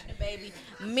 She Got the baby.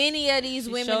 Many of these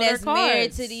She women showed her that's married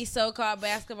cards. to these so-called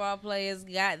basketball players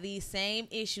got these same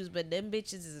issues, but them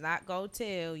bitches is not gonna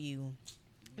tell you.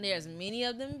 There's many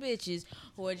of them bitches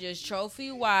who are just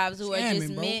trophy wives who are just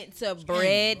Scamming, bro. meant to Scamming,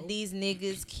 bread bro. these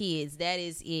niggas' kids. That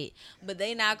is it. But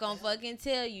they not gonna fucking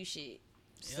tell you shit.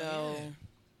 So Yeah.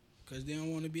 Cause they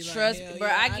don't want to be like, trust, hell bro.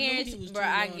 yeah, I knew he guarantee, was bro. too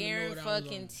I young to know guarantee what I was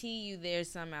fucking on. you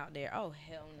there's some out there. Oh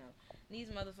hell no. These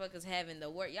motherfuckers having the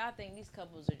work. Y'all think these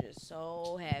couples are just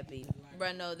so happy,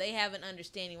 bro? No, they have an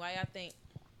understanding. Why y'all think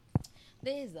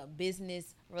there is a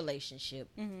business relationship?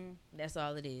 Mhm. That's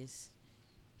all it is.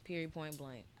 Period. Point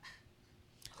blank.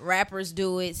 Rappers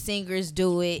do it. Singers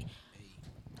do it.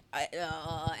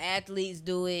 Athletes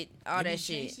do it. All They that be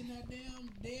shit. Chasing that damn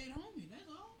dead homie. That's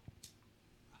all.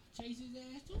 I'd chase his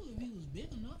ass too if he was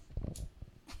big enough.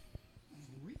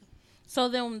 For real. So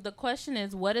then the question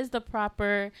is, what is the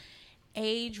proper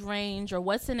age range, or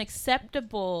what's an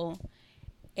acceptable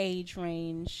age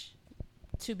range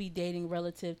to be dating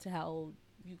relative to how old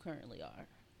you currently are?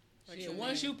 Shit,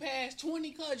 once you pass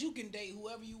 20, cuz you can date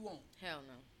whoever you want. Hell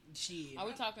no. Shit. Are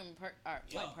we talking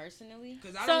Yeah. personally?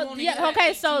 Cause I don't So wanna yeah, hear that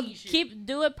okay. So 18 shit.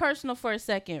 do it personal for a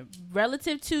second.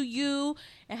 Relative to you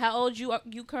and how old you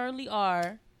currently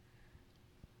are.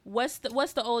 What's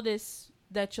the oldest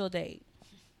that you'll date?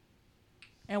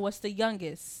 And what's the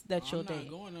youngest that you'll I'm date? not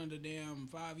going under damn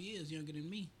 5 years younger than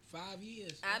me. 5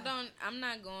 years. I'm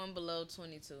not going below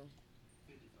 22.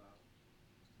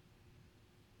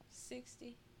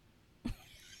 60.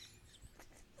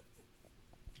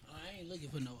 I ain't looking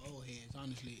for no old heads,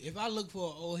 honestly. If I look for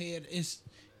an old head, it's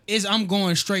I'm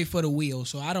going straight for the wheel,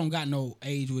 so I don't got no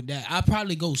age with that. I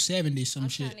probably go 70 some I'm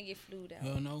shit. trying to get flued out.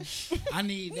 You know, I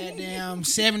need that damn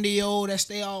 70-year-old that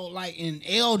stay all like in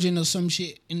Elgin or some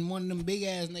shit in one of them big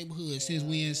ass neighborhoods. Since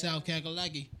we in South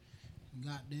Kakalaki,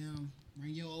 goddamn,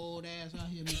 bring your old ass out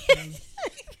here, Miss Pearly.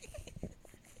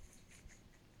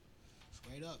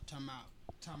 Straight up, talking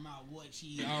about what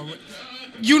she already.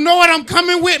 You know what I'm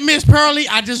coming with, Miss Pearly.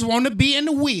 I just want to be in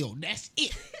the wheel. That's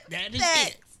it. That is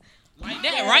it. Like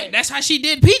that, right? That's how she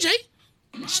did PJ.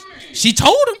 She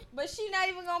told him. But she not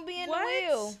even gonna be in What? the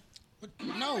wheel.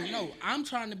 No. I'm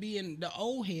trying to be in the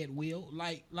old head wheel,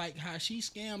 like how she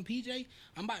scammed PJ.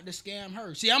 I'm about to scam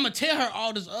her. See, I'm gonna tell her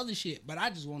all this other shit, but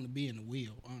I just want to be in the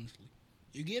wheel, honestly.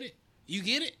 You get it? You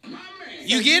get it?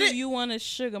 You get it? You want a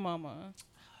sugar mama?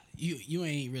 You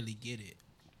ain't really get it.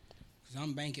 Cause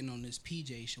I'm banking on this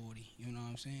PJ shorty. You know what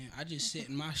I'm saying? I just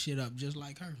setting my shit up just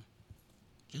like her,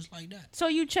 just like that. So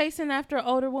you chasing after an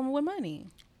older woman with money?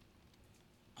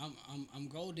 I'm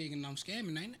gold digging. I'm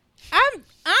scamming, ain't it?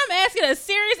 I'm asking a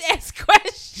serious ass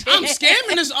question. I'm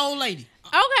scamming this old lady.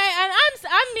 Okay, and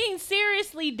I mean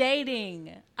seriously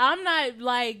dating. I'm not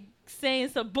like saying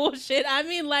some bullshit. I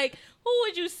mean like, who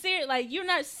would you like? You're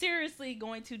not seriously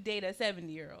going to date a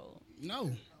 70-year-old.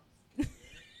 No.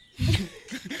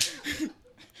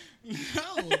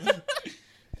 No.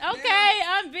 Okay,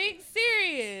 I'm being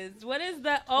serious. What is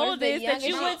the oldest that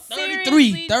you would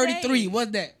seriously 33. 33. date?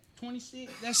 What's that?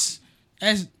 26. That's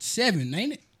 7,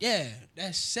 ain't it? Yeah,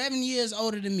 that's 7 years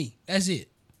older than me. That's it.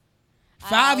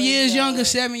 5 always years go younger, with-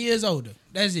 7 years older.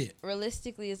 That's it.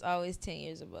 Realistically, it's always 10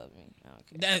 years above me. I don't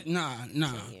care. That nah.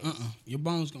 10 years. Your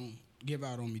bones gonna give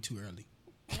out on me too early.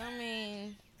 I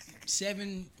mean,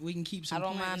 7, we can keep some. I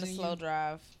don't mind plants the in slow you.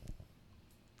 drive.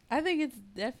 I think it's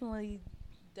definitely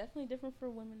different for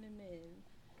women and men,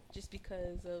 just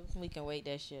because of We can wait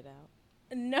that shit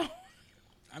out. no.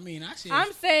 I mean, I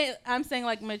said. I'm saying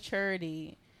like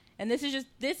maturity, and this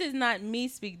is not me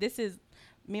speak. This is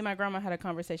me and my grandma had a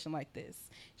conversation like this.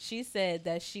 She said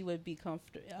that she would be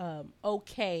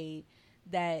okay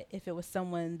that if it was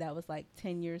someone that was like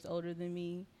 10 years older than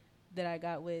me that I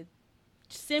got with,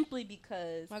 simply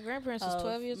because My grandparents was of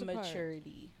 12 years apart.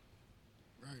 maturity.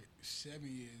 Right, 7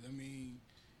 years. I mean,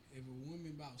 if a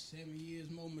woman about 7 years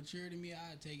more mature than me,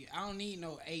 I'd take it. I don't need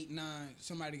no 8, 9.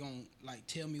 Somebody gonna like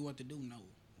tell me what to do. No,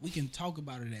 we can talk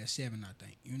about it at 7. I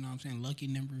think you know what I'm saying. Lucky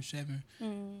number 7.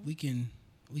 We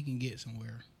can get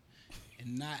somewhere,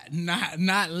 and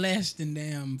not less than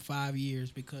damn 5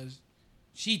 years because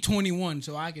she 21,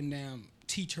 so I can damn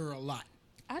teach her a lot.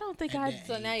 I don't think At I. that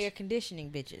So now age. you're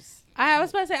conditioning bitches. I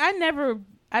was about to say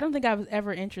I don't think I was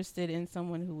ever interested in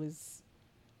someone who was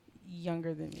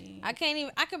younger than me. I can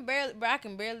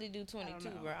barely do 22,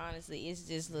 bro. Honestly, it's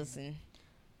just listen,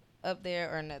 up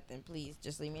there or nothing. Please,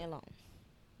 just leave me alone.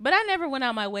 But I never went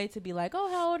out my way to be like, "Oh,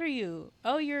 how old are you?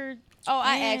 Oh, you're." Oh,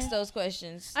 I Eh. asked those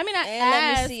questions. I mean, I And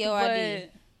asked, let me see your ID.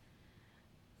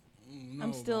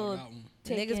 I'm still-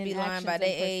 Niggas be lying by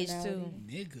their age too.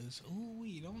 Niggas,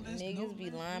 let's Niggas be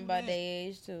lying by their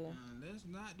age too. Let's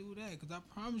not do that, cause I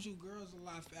promise you, girls a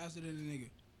lot faster than a nigga.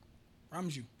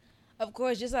 Promise you. Of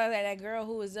course, just like that girl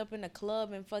who was up in the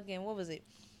club and fucking what was it?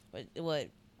 What?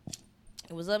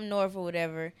 It was up north or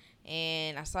whatever,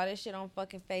 and I saw this shit on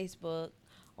fucking Facebook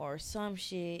or some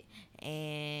shit,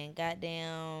 and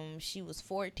goddamn, she was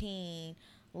 14.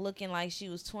 Looking like she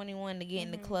was 21 to get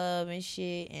in the club and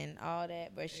shit and all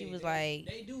that, but she was like...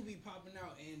 They do be popping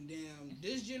out, and damn,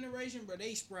 this generation, bro,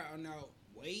 they sprouting out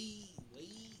way,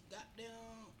 goddamn...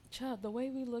 Child, the way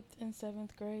we looked in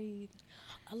 7th grade.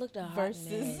 I looked a hot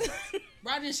versus...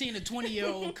 Bro, I just seen a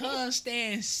 20-year-old cuz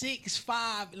stand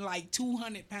 6'5" and like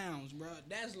 200 pounds, bro.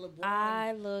 That's LeBron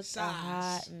I looked size. a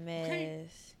hot mess. Okay.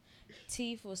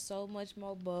 Teeth was so much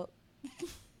more buck.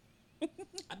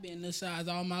 I've been this size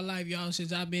all my life, y'all,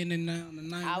 since I've been in the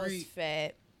 9th I grade. was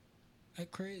fat. That's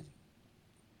crazy.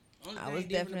 I was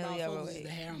definitely overweight. Is the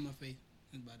hair on my face.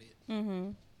 That's about it.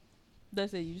 Mm-hmm.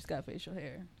 That's it. You just got facial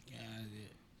hair. Yeah, that's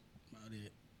it. About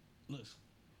it. Look,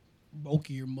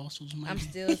 bulkier muscles, man. I'm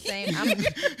still the same. I'm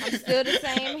still the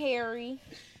same hairy.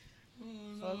 You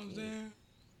know what I'm saying?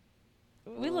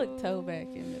 We look toe back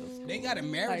in middle school. They got a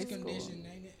marriage High school. condition,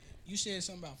 ain't it? You said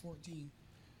something about 14.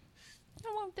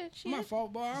 I want that shit. My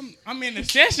fault, boy. I'm in the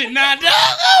session now, dog.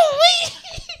 Oh,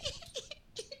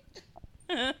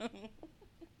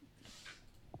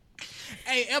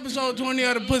 Hey, episode 20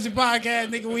 of the Pussy Podcast,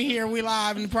 nigga. We here, we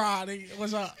live in the prod. Nigga.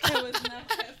 What's up? It was not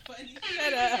that funny.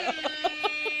 Shut up.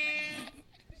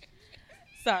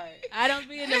 Sorry. I don't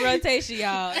be in the rotation,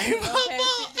 y'all.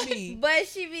 It's me. But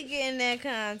she be getting that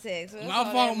context.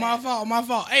 My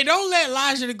fault. Hey, don't let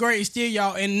Elijah the Great steal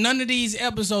y'all in none of these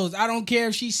episodes. I don't care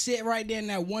if she sit right there in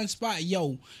that one spot.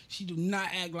 Yo, she do not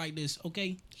act like this,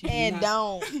 okay? Do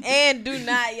not,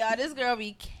 y'all. This girl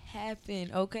be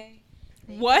capping, okay?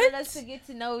 What? Us to get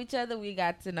to know each other, we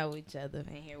got to know each other,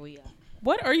 and here we are.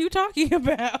 What are you talking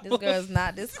about? This girl's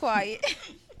not this quiet.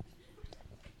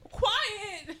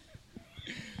 Quiet.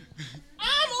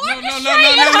 No.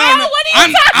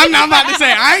 I'm not about to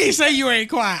say. I ain't say you ain't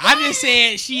quiet. I just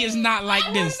said she is not like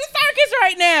this. The circus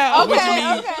right now. Okay,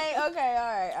 all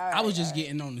right. I was just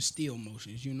getting on the steal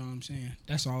motions. You know what I'm saying?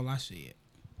 That's all I said.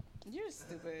 You're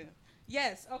stupid.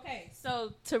 Yes. Okay.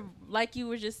 So like you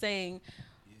were just saying,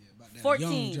 About that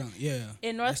 14. young junk, yeah.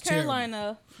 In North That's terrible.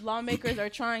 Carolina, lawmakers are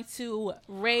trying to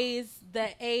raise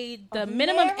the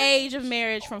minimum age of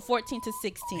marriage from 14 to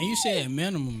 16. And you said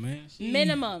minimum, man.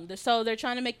 Minimum. So they're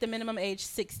trying to make the minimum age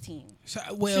 16 to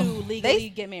Well, legally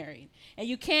get married. And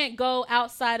you can't go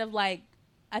outside of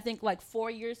I think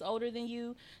 4 years older than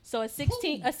you. So a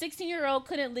 16-year-old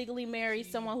couldn't legally marry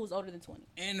someone who's older than 20.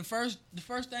 and the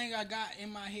first thing I got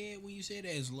in my head when you said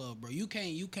that is love, bro. You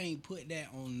can't put that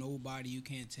on nobody. You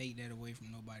can't take that away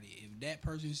from nobody. If that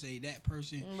person say that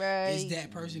person is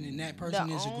that person and that person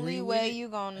is agreeing with it. The only way you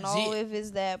gonna know if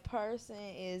it's that person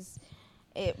is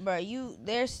it, bro.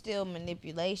 There's still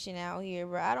manipulation out here,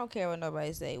 bro. I don't care what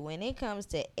nobody say. When it comes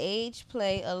to age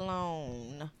play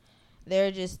alone, there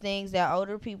are just things that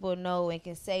older people know and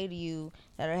can say to you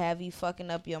that'll have you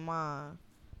fucking up your mind.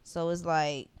 So it's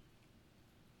like,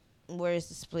 where's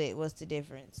the split? What's the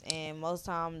difference? And most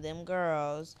time, them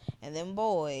girls and them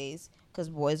boys, because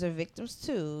boys are victims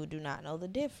too, do not know the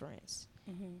difference.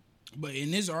 Mm-hmm. But in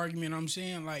this argument, I'm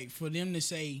saying, for them to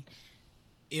say,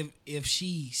 if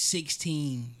she's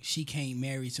 16, she can't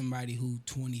marry somebody who's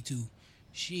 22.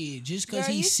 Shit, just because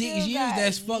he's 6 years,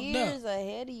 that's fucked years up.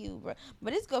 ahead of you, bro.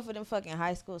 But it's good for them fucking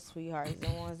high school sweethearts, the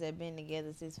ones that been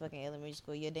together since fucking elementary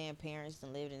school. Your damn parents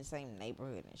done lived in the same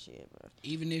neighborhood and shit, bro.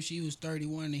 Even if she was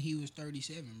 31 and he was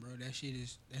 37, bro,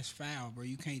 that's foul, bro.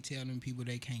 You can't tell them people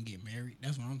they can't get married.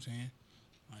 That's what I'm saying.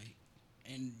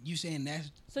 And you saying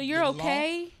that's So you're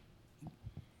okay?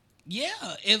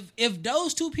 Yeah, if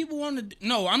those two people want to,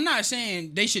 no, I'm not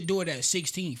saying they should do it at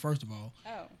 16. First of all,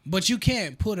 but you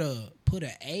can't put a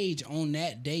age on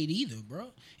that date either, bro.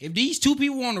 If these two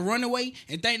people want to run away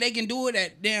and think they can do it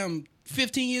at damn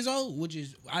 15 years old, which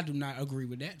is I do not agree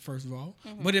with that. First of all,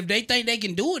 but if they think they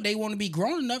can do it, they want to be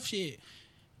grown enough. Shit,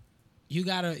 you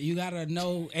gotta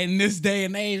know. In this day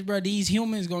and age, bro, these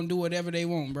humans gonna do whatever they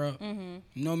want, bro. Mm-hmm.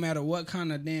 No matter what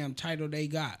kind of damn title they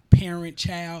got, parent,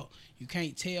 child. You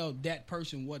can't tell that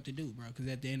person what to do, bro. Because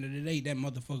at the end of the day, that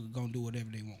motherfucker gonna do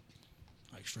whatever they want.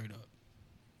 Straight up.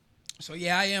 So,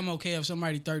 yeah, I am okay if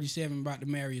somebody 37 about to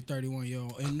marry a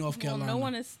 31-year-old in North Carolina. No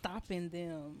one is stopping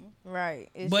them. Right.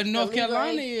 But North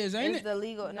Carolina is, ain't it? The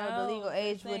legal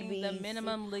age would be the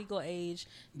minimum legal age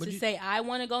to say I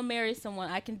want to go marry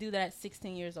someone. I can do that at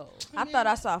 16 years old. I thought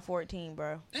I saw 14,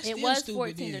 bro. That's It still was stupid,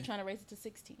 14. then. They're trying to raise it to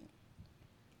 16.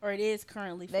 or it is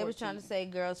currently 14. They was trying to say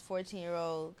girls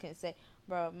 14-year-old can say,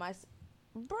 bro, I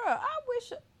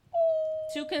wish.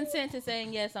 To consent to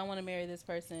saying, yes, I want to marry this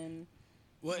person.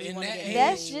 Well, We in wanna that get age,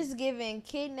 That's just giving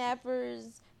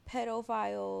kidnappers,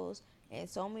 pedophiles, and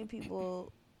so many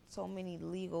people so many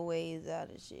legal ways out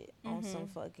of shit on some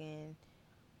fucking.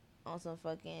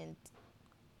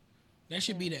 that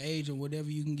should be the age of whatever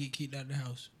you can get kicked out of the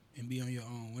house and be on your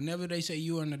own. Whenever they say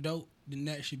you're an adult, then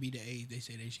that should be the age they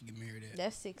say they should get married at.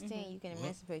 That's 16. You can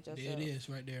emancipate yourself. There it is,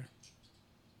 right there.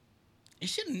 It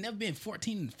should have never been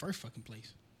 14 in the first fucking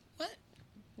place. What?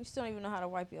 You still don't even know how to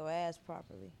wipe your ass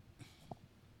properly.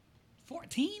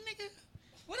 14, nigga?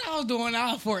 What I was doing when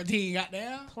I was 14,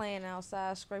 goddamn? Playing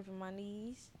outside, scraping my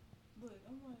knees.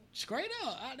 Straight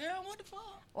up, goddamn, what the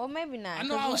fuck? Well, maybe not. I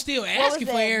know 'cause I was still what asking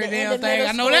was for that? every The end damn of thing.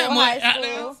 I middle know that school, much. high school?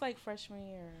 Goddamn. It's like freshman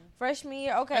year. Freshman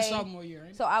year, okay. That's sophomore year,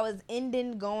 ain't it? So I was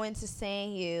ending going to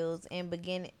Sand Hills and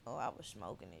beginning. Oh, I was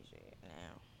smoking this shit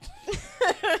now.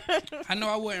 I know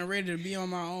I wasn't ready to be on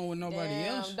my own with nobody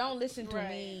Damn, else. don't listen to Right.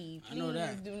 me. Please I know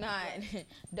that. do not.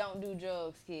 Don't do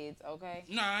drugs, kids, okay?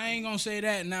 No, I ain't gonna say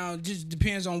that now. It just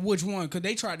depends on which one, because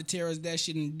they tried to tell us that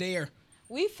shit in Dare.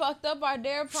 We fucked up our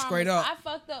dare promise. Straight up. I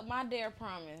fucked up my dare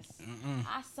promise. Mm-mm.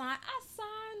 I signed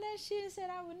that shit and said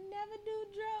I would never do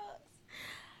drugs.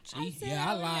 See? Yeah,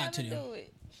 I would lied to never them. do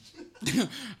it.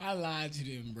 I lied to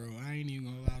them, bro. I ain't even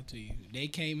gonna lie to you. They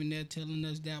came in there telling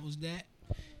us that was that.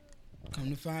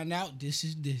 Come to find out, this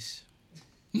is this.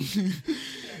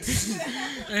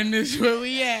 And this where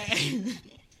we at.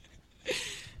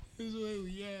 This where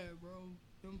we at, bro.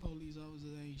 Them police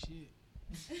officers ain't shit.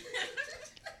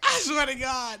 I swear to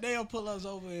God, they'll pull us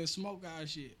over and smoke our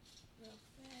shit.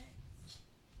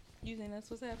 You think that's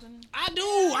what's happening? I do.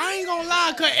 I ain't gonna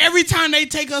lie, cause every time they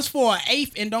take us for an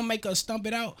eighth and don't make us stump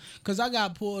it out, cause I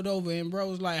got pulled over and bro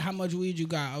was like, "How much weed you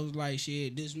got?" I was like,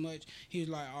 "Shit, this much." He was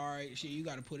like, "All right, shit, you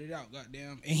gotta put it out,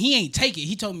 goddamn." And he ain't take it.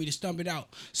 He told me to stump it out.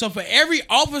 So for every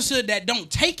officer that don't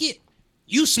take it,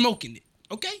 you smoking it.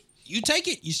 Okay, you take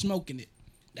it, you smoking it.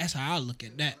 That's how I look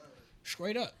at that.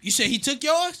 Straight up. You said he took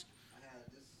yours?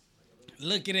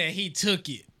 Look at that. He took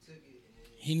it.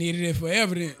 He needed it for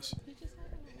evidence.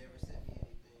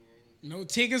 No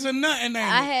tickets or nothing.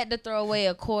 I had to throw away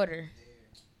a quarter.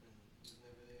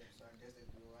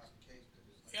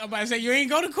 I'm about to say, you ain't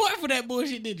go to court for that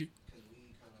bullshit, did you?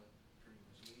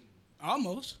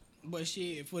 Almost. But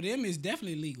shit, for them, it's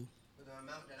definitely legal. But the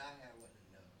amount that I had wasn't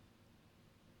enough.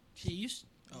 Shit, you...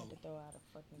 Oh. To throw out a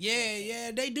fucking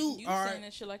Yeah, they do. You All saying right.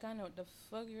 that shit like I know what the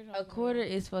fuck you're talking A about. quarter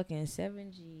is fucking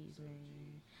 7 G's,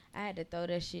 man. I had to throw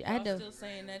that shit. I had Y'all to. still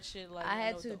saying that shit like I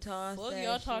had know to what the toss fuck that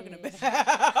y'all talking shit.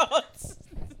 about?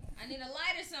 I need a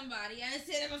lighter, somebody. I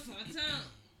said it before Thanks.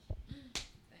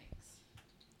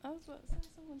 I was about to say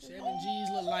someone did 7 G's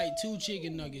look like 2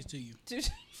 chicken nuggets to you that.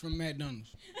 from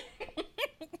McDonald's.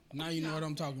 Now you know what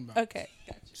I'm talking about. Okay,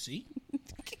 gotcha. See?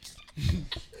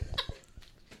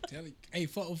 Tell it. Hey,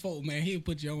 fuck with folk, man. He'll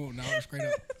put you on, dog, straight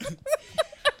up.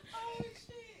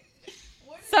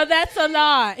 So that's a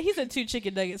lot. He said 2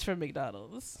 chicken nuggets from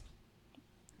McDonald's.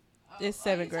 It's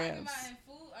 7 grams.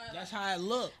 That's how it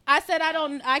look. I said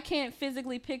I can't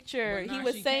physically picture. But He now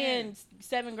was she saying can.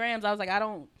 7 grams. I was like, I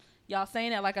don't. Y'all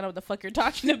saying that like I know what the fuck you're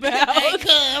talking about. Hey, cuz,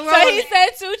 So roll he it. said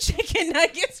 2 chicken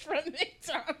nuggets from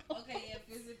McDonald's. Okay, yeah,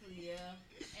 physically, yeah.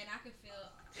 And I could feel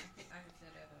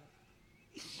that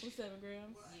up. With 7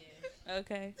 grams. Yeah.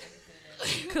 Okay.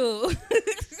 Cool.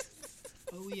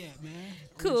 Where we at, man?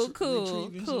 Cool.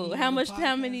 Retrieving some more How of the much? How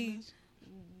podcast many? lists?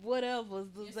 Whatever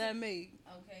does that make?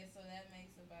 Okay, so that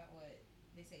makes about what?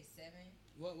 They say 7?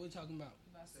 What we talking about?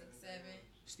 About 6, 7.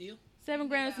 Still? 7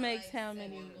 grams About, makes like, how 7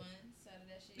 many? blunts out of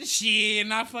that shit. Shit,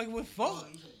 not fucking with folk.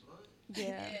 Yeah.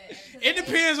 Yeah, 'cause It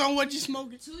depends on what you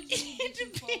smoking. 2 G's get you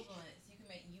 4 blunts.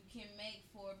 You can make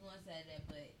 4 blunts out of that,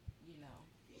 but you know,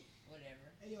 whatever.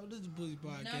 Hey, yo, this is Pussy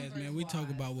Podcast, Numbers man. We talk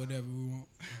wise. about whatever we want.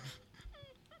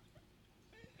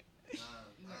 If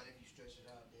you stretch it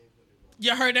out, then put it on.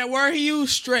 You heard that word he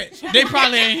used? Stretch. They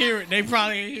probably ain't hear it. They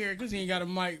probably ain't hear it because he ain't got a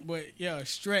mic. But, yeah,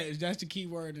 stretch. That's the key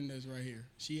word in this right here.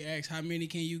 She asked, how many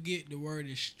can you get? The word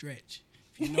is stretch.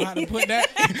 If you know how to put that,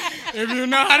 if you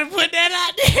know how to put that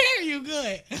out there, you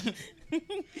good.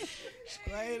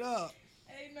 Straight up.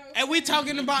 And we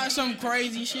talking about some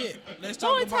crazy shit. Let's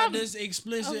talk about this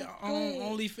explicit on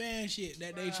OnlyFans shit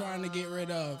that they trying to get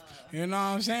rid of. You know what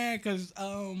I'm saying? Because,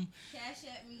 Cash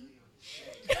at me.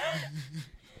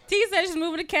 T said she's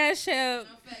moving to Cash App. No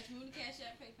facts. Move to Cash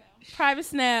App, PayPal. Private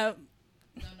Snap.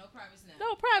 No private snap.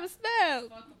 No, Private Snap.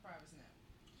 Fuck a private snap.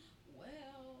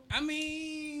 Well. I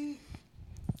mean,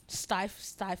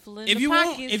 Stifling if the you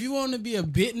pockets. want to be a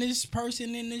business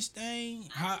person in this thing,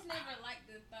 I how, just never liked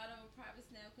the thought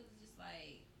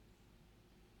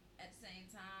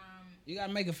You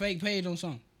gotta make a fake page on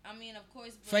something. I mean, of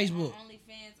course, but Facebook. on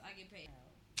OnlyFans, I get paid.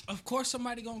 Of course,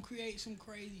 somebody gonna create some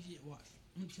crazy shit. Watch.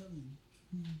 I'm telling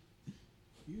you.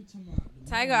 You talking about the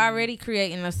Tiger money. already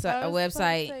creating a I was about to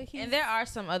website, say, he's- and there are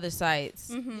some other sites.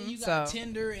 Yeah, you got So-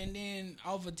 Tinder, and then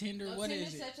off of Tinder, what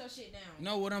is it? Set your shit down.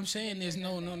 No, what I'm saying is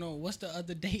no. What's the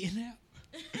other dating app?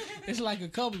 It's like a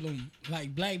couple of them,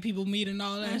 like Black People Meet and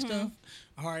all that stuff.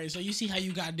 All right, so you see how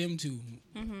you got them two.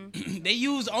 They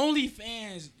use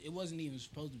OnlyFans. It wasn't even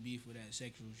supposed to be for that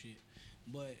sexual shit,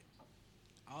 but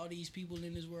all these people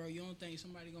in this world, you don't think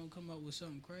somebody gonna come up with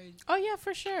something crazy? Oh yeah,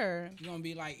 for sure. You gonna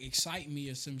be like, excite me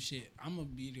or some shit. I'm gonna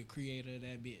be the creator of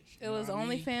that bitch. It was what I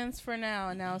mean? OnlyFans for now,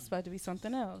 and now it's about to be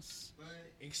something else. But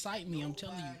Excite me, I'm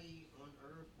telling you. nobody on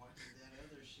earth watches that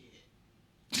other shit.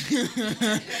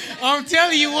 I'm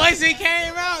telling you, once it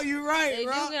came out, you right, They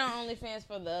bro. do get on OnlyFans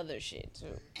for the other shit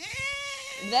too.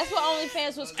 That's what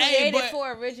OnlyFans was Hey, created but-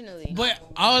 for originally. But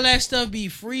all that stuff be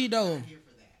free though. I'm here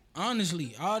for that.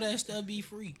 Honestly, all that stuff be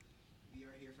free. We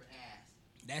are here for ass.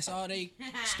 That's all they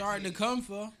starting to come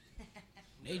for.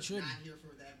 They We're tripping. not here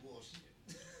for that bullshit.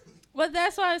 But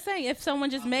that's what I was saying. If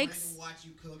someone just I wanted makes, to watch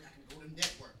you cook, I can go to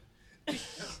network.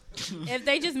 if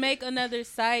they just make another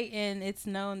site and it's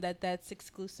known that that's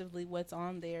exclusively what's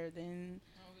on there, then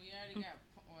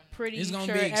pretty It's gonna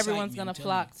sure be everyone's excitement, gonna I'm telling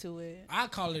flock to it. I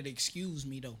call it excuse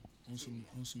me though. On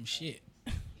some shit.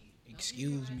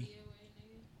 Excuse me.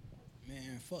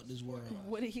 Man, fuck this world.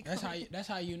 What did he call it? That's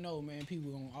how you know, man,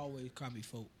 people gonna always copy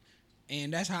folk.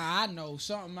 And that's how I know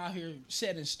something out here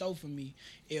set in stone for me.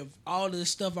 If all this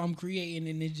stuff I'm creating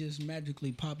and it's just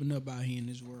magically popping up out here in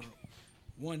this world.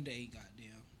 One day, goddamn.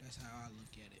 That's how I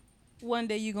look at it. One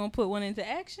day you gonna put one into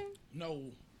action? No,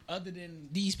 other than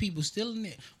these people stealing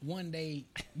it, one day,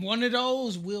 one of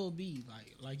those will be,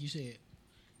 like you said,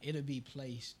 it'll be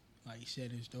placed, like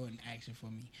set in stone in action for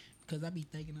me. Because I be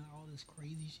thinking of all this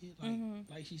crazy shit.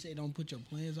 Like she said, don't put your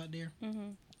plans out there.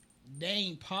 They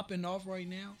ain't popping off right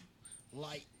now.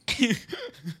 Like,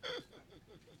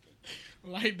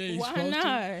 like they Why supposed to.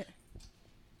 not?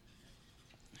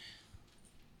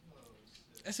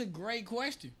 That's a great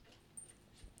question.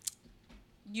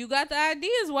 You got the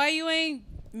ideas. Why you ain't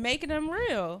making them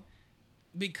real?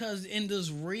 Because in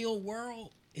this real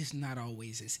world, it's not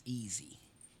always as easy.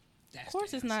 That's Of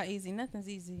course, the it's answer. not easy. Nothing's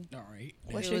easy. All right.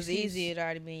 If What's it your was excuse? easy, it'd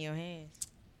already be in your hands.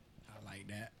 I like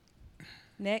that.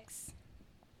 Next.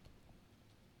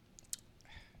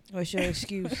 What's your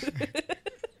excuse?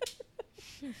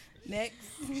 Next.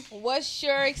 What's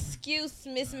your excuse,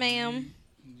 Miss Ma'am?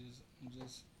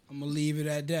 I'm gonna leave it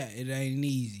at that. It ain't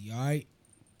easy, all right?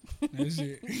 That's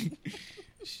it.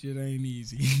 Shit ain't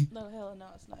easy. No, hell no,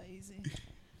 it's not easy.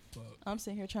 Fuck. I'm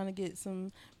sitting here trying to get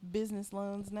some business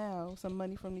loans now, some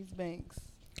money from these banks.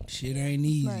 Shit ain't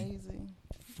It's not easy. easy.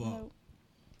 Fuck. Nope.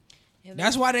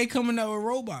 That's why they coming out with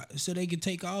robots, so they can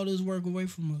take all this work away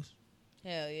from us.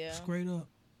 Hell yeah. Straight up.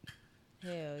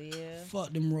 Hell yeah.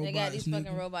 Fuck them robots. They got these fucking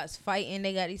nigga. robots fighting.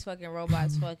 They got these fucking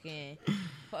robots fucking.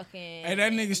 Hey,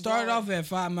 that nigga started going. off at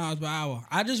 5 miles per hour.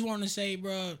 I just want to say,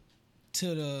 bro,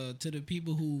 to the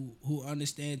people who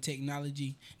understand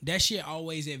technology, that shit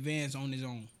always advance on its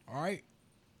own. All right,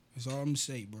 that's all I'm gonna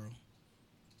say, bro.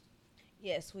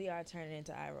 Yes, we are turning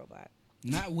into iRobot.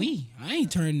 Not we. I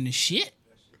ain't turning the shit.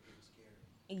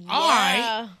 Yeah. All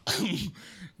right.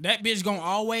 That bitch gonna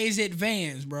always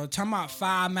advance, bro. Talking about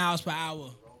 5 miles per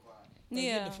hour. Man,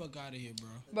 Yeah. Get the fuck out of here, bro.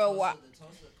 Bro, why? The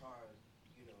Tesla cars,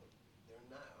 you know, they're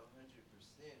not 100%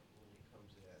 when it comes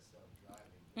to that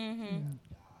self-driving. Mm-hmm.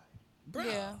 Bro.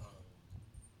 Yeah.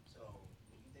 So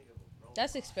when you think of a robot,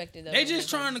 That's expected. Though, They when just it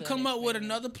trying comes to come an up with experiment.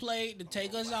 another plate to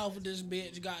take us off of this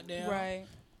bitch, goddamn. Right.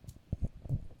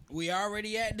 We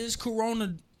already at this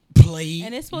Corona plate.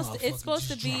 And it's supposed Motherfucker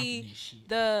to just be dropping this shit.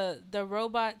 the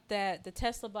robot that the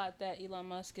Tesla bot that Elon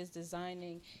Musk is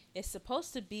designing is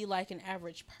supposed to be like an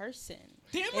average person.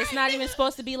 Damn It's right, not nigga. even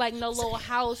supposed to be like no little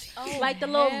house, like the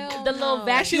hell little no.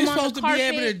 That shit's vacuum on supposed the to be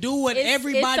able carpet. to do what It's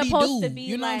everybody supposed do. to be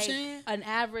You know what I'm like saying? An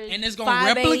average, And it's gonna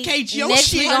 5'8", replicate your Next,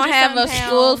 shit. we gonna have a 100-some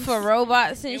school pounds. for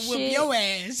robots and And whip shit. your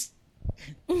ass.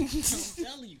 I'm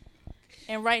telling you.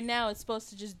 And right now it's supposed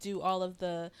to just do all of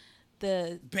the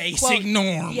Basic quote-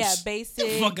 norms. Yeah, basic.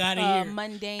 Get the fuck outta here.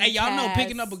 Mundane. Hey, y'all know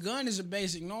picking up a tasks. gun is a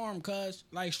basic norm, cuz,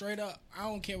 like, straight up, I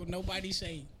don't care what nobody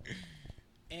say.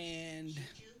 And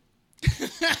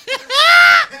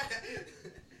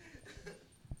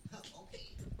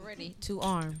Ready to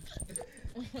arm.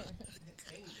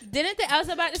 Didn't they? I was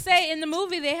about to say in the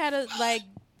movie they had a like.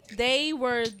 They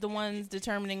were the ones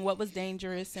determining what was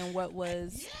dangerous and what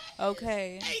was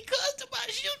okay. hey, cuz, I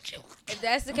shoot you. If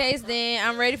that's the case, then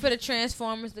I'm ready for the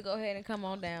Transformers to go ahead and come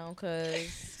on down, cause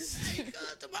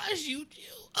I shoot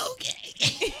you.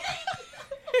 Okay.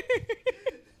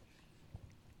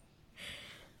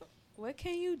 What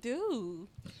can you do?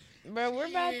 bro, we're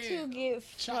about to get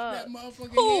Chop that fucked.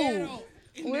 motherfucking Who? head off.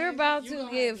 We're about to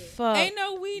get fucked. Ain't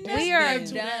no we We are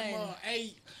To that done.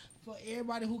 hey, for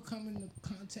everybody who come into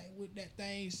contact with that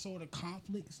thing, sort of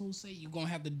conflict, so say you gonna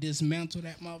have to dismantle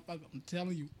that motherfucker. I'm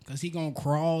telling you, cause he gonna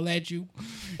crawl at you.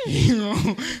 you know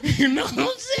what I'm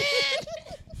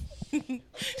saying?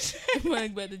 I'm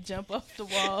about to jump off the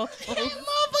wall. That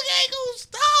motherfucker ain't gonna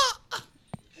stop.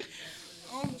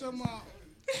 I'm talking about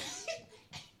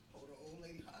Hold the old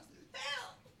lady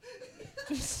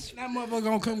hostage. that motherfucker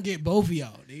gonna come get both of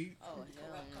y'all, dude.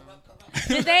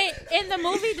 Did they in the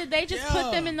movie? Did they just put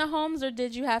Yeah. them in the homes, or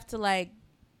did you have to like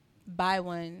buy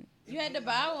one? You had to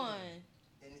buy one.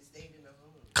 And it stayed in the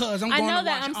home. Cause I'm I going know to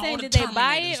that. watch I'm all saying, the did they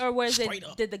buy Terminators it, or was straight it?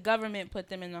 up. Did the government put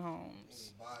them in the And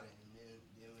homes? they bought it,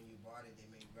 and then when you bought it, they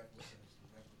made replicas.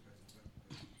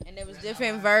 And there was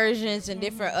different versions and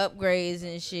different upgrades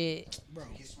and shit. Bro,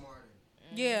 Get smarter.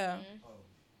 Yeah. Oh,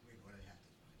 we're going to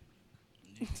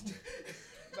have to find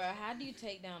it. Bro, how do you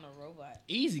take down a robot?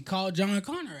 easy. Call John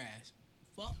Connor ass.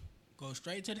 Fuck. Go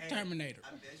straight to the Hey, Terminator.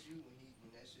 I bet you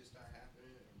when that shit start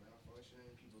happening or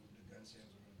malfunctioning, the gun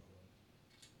sales are going to go up.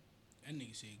 That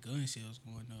nigga said gun sales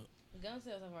going up. Gun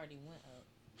sales have already went up.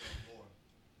 More.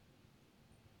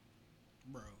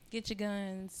 Bro, Get your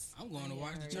guns. I'm going to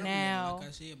watch the Terminator, Now. like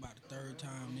I said, about the third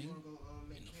time, You nigga. want to go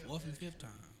make And the camp fourth and that fifth shit.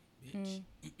 time, bitch.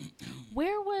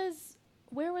 Where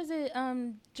was it?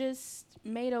 Just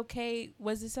made okay.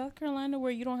 Was it South Carolina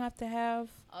where you don't have to have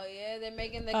Oh yeah, they're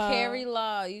making the Uh, carry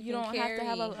law. You, you can don't carry.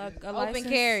 have to have a Open license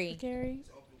carry. to carry? It's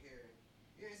open carry.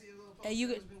 You ain't see a little poster And you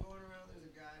that's could- been going around? There's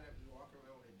a guy that be walking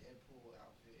around with a Deadpool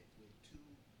outfit with 2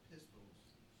 pistols,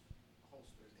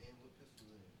 holsters, and with pistols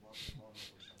in it, walking along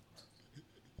with some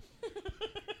cars.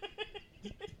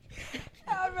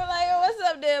 I'll be like, oh, what's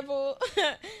up, Deadpool?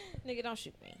 Nigga, don't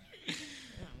shoot me. Take it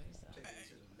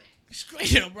to the max.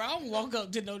 Straight up, bro. I don't walk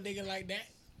up to no nigga like that.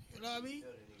 You know what I mean?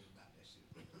 Tell the niggas about that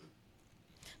shit.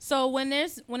 So when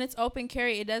it's open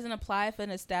carry, it doesn't apply if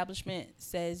an establishment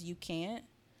says you can't.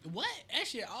 What? That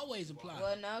shit always apply.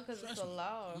 Well, no, because it's Trust a me.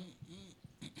 law.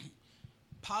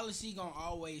 Policy gonna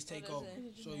always take is over.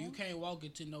 it? So you can't walk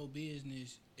into no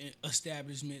business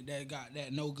establishment that got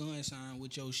that no gun sign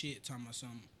with your shit talking about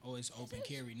something. Oh, it's open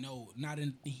carry. No, not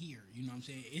in here. You know what I'm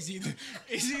saying? It's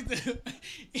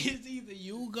either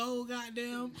you go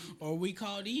goddamn or we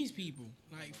call these people.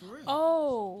 Like for real.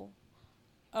 Oh,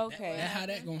 okay. That how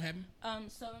that gonna happen?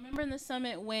 So remember in the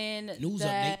summit when News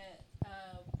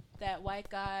that white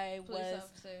guy Police was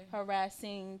officer.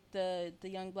 harassing the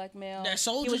young black male. That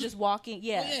soldier? He was just walking.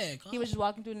 Yeah. Oh, yeah, He was just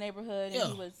walking through the neighborhood, and Yeah.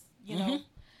 he was, know,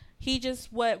 he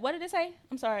just what did it say?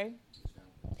 I'm sorry.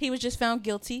 He was just found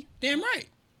guilty. Damn right.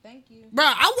 Thank you. Bro,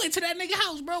 I went to that nigga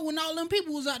house, bro, when all them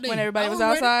people was out there. When everybody I was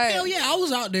ready. outside? Hell yeah, I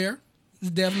was out there.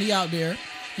 Was definitely out there.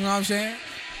 You know what I'm saying?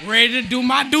 Ready to do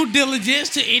my due diligence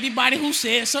to anybody who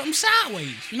said something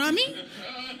sideways. You know what I mean?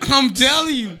 I'm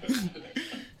telling you.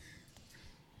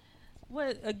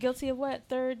 What guilty of what?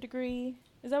 3rd degree?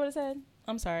 Is that what it said?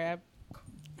 I'm sorry, I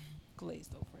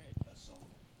glazed over it.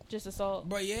 Just assault.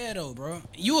 Bro, yeah, though, bro.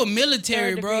 You a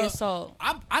military, 3rd degree bro. assault.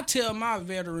 I tell my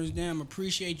veterans, damn,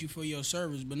 appreciate you for your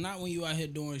service, but not when you out here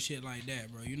doing shit like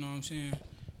that, bro. You know what I'm saying?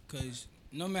 Because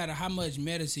no matter how much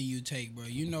medicine you take, bro,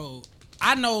 you know,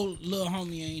 I know little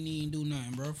homie ain't even do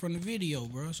nothing, bro, from the video,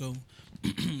 bro. So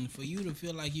for you to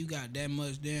feel like you got that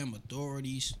much damn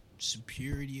authority,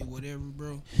 security, or whatever,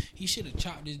 bro, he should have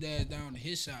chopped his ass down to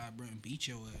his side, bro, and beat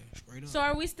your ass straight up. So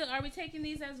are we taking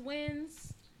these as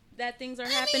wins? That things are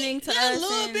happening to yeah, us? a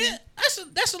little and- bit.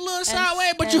 That's a little and-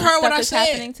 sideways, but and you heard what stuff I is said.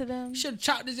 happening to them? Should have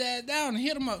chopped his ass down and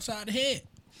hit him upside the head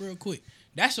real quick.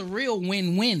 That's a real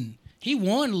win-win. He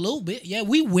won a little bit. Yeah,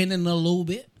 we winning a little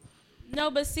bit.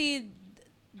 No, but see,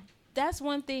 that's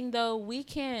one thing though. We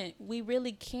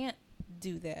really can't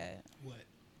do that. What?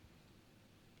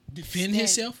 Defend Stand-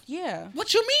 himself? Yeah.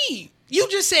 What you mean? You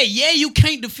just said, yeah, you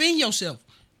can't defend yourself.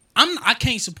 I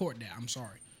can't support that. I'm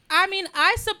sorry. I mean,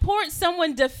 I support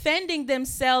someone defending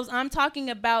themselves. I'm talking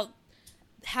about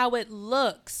how it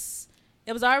looks.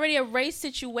 It was already a race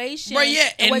situation. Right, yeah,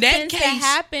 And in what that tends to case-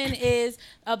 happen is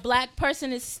a black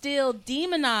person is still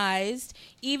demonized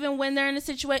even when they're in a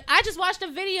situation. I just watched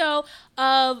a video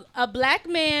of a black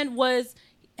man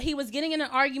he was getting in an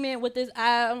argument with this.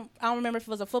 I don't remember if it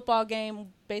was a football game,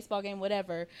 baseball game,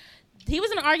 whatever. He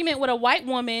was in an argument with a white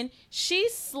woman. She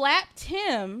slapped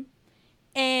him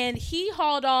and he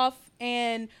hauled off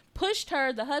and pushed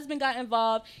her. The husband got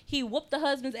involved. He whooped the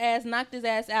husband's ass, knocked his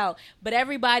ass out. But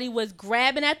everybody was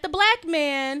grabbing at the black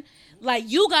man. Like,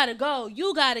 you gotta go.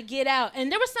 You gotta get out.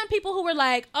 And there were some people who were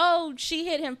like, oh, she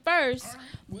hit him first.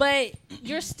 But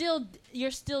you're still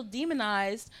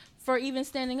demonized for even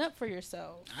standing up for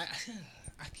yourself. I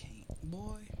can't,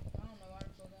 boy.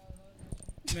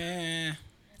 Man.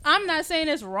 I'm not saying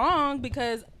it's wrong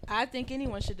because I think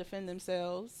anyone should defend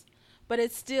themselves. But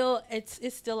it's still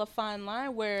a fine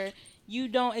line where you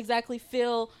don't exactly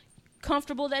feel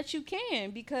comfortable that you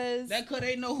can, because that cause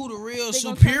they know who the real they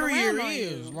gonna turn superior around on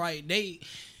is. you. Like,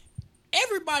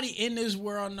 everybody in this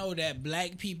world know that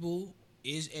black people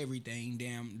is everything.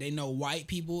 Damn, they know white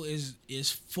people is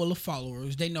full of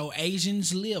followers. They know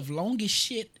Asians live long as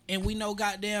shit, and we know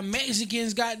goddamn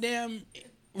Mexicans goddamn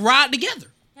ride together.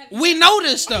 We know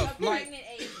this stuff. Like,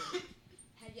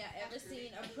 Have y'all ever seen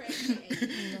a pregnant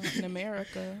Asian? in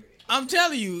America. I'm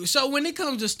telling you. So when it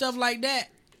comes to stuff like that,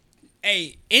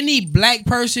 hey, any black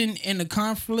person in the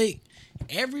conflict,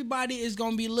 everybody is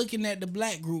gonna be looking at the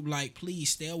black group like, please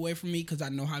stay away from me because I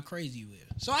know how crazy you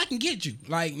is. So I can get you.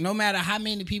 Like, no matter how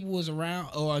many people was around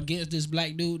or against this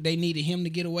black dude, they needed him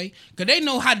to get away because they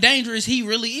know how dangerous he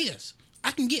really is.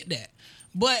 I can get that.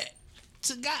 But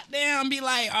to goddamn be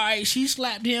like, all right, she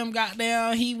slapped him,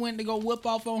 goddamn, he went to go whip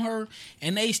off on her,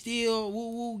 and they still,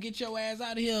 woo, get your ass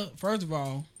out of here. First of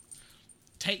all,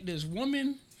 take this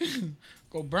woman,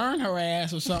 go burn her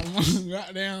ass or something,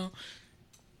 goddamn.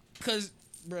 Because,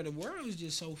 bro, the world is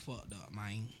just so fucked up,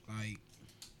 man. Like,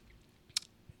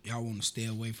 y'all want to stay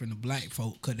away from the black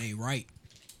folk because they right.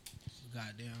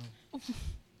 Goddamn.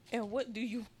 And what do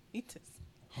you need to say?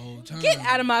 Whole time. Get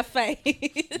out of my face.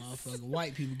 Motherfucking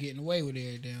white people getting away with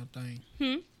every damn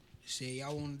thing. Say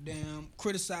y'all want to damn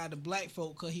criticize the black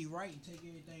folk because he right and take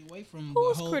everything away from him.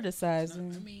 Who's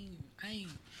criticizing? I mean,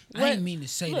 I ain't mean to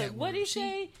say that word. What did he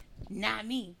say? Not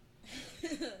me.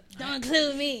 Don't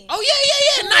include me. Oh,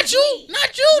 yeah. Not you.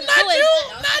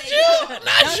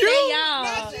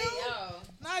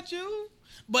 Not you.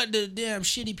 But the damn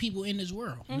shitty people in this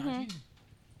world. Not you.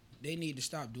 They need to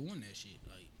stop doing that shit.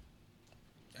 Like,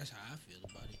 that's how I feel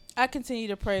about it. I continue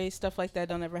to pray stuff like that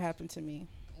don't ever happen to me.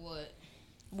 What?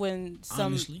 When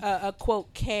some Honestly. a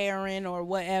quote Karen or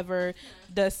whatever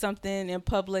does something in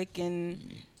public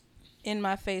and in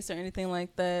my face or anything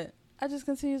like that, I just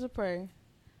continue to pray.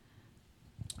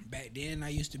 Back then, I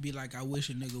used to be like, I wish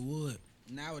a nigga would.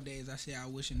 Nowadays, I say I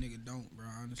wish a nigga don't, bro,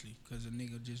 honestly. Because a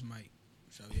nigga just might.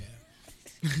 So,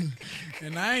 yeah.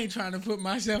 And I ain't trying to put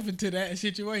myself into that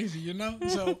situation, you know?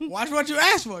 So, watch what you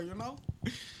ask for, you know?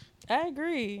 I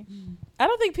agree. I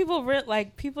don't think people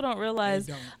don't realize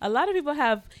They don't. a lot of people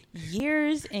have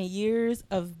years and years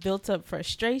of built up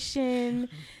frustration,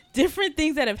 different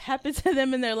things that have happened to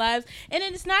them in their lives. And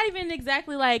it's not even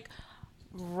exactly like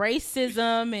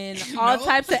racism and all No.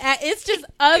 types of it's just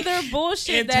other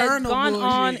bullshit that's Internal gone bullshit,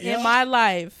 on yeah. in my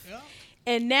life. Yeah.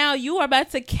 And now you are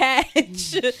about to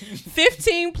catch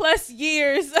 15 plus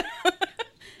years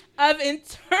of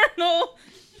internal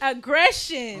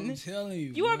aggression. I'm telling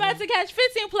you. You were bro. about to catch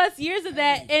 15 plus years of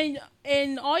that,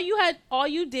 and all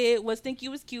you did was think you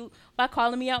was cute by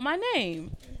calling me out my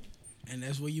name. And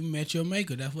that's where you met your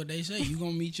maker. That's what they say. You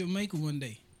gonna meet your maker one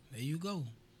day. There you go.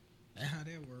 That's how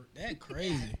that work. That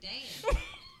crazy. God damn.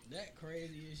 That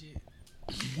crazy as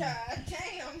shit. God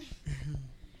damn.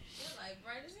 You're like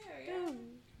bright as hell, yo.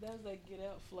 That was like Get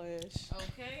Out Flash.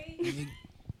 Okay.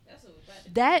 That's what we're about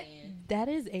to That be in. that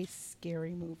is a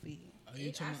scary movie. Oh,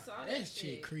 you talking I about, saw that that shit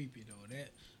shit. creepy though.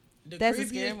 The That's a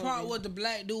scary creepiest part movie. was the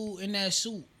black dude in that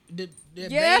suit. The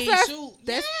Yeah, beige that's suit.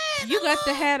 That's Yeah, you got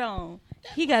the hat on.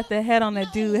 He got the hat on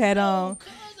that dude had on. cuz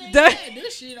ain't The- had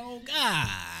this shit on God.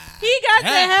 He got the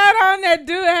hat on that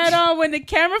dude had on when the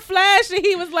camera flashed and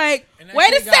he was like, And that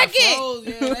 "Wait a shit got second." froze.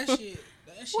 Yeah, that shit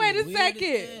Wait a weird as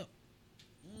second. hell.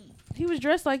 He was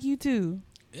dressed like you too.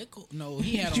 No,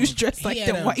 he had on. You was dressed like he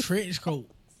had that on white- a trench coat.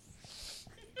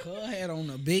 Cuz had on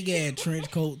a big ass trench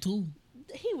coat too.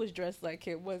 He was dressed like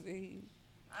him, wasn't he?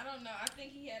 I don't know. I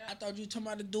think he had I thought you were talking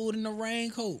about the dude in the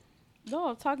raincoat. No,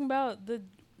 I'm talking about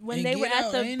when And they were Get at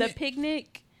Out, the ain't it?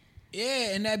 picnic.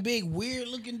 Yeah, and that big weird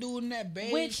looking dude in that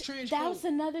beige Which trench that coat. was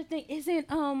another thing. Isn't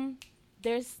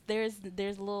there's a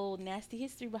little nasty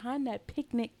history behind that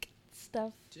picnic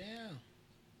stuff. Damn.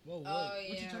 Whoa, what? Oh, What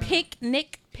you yeah. talking about? Pick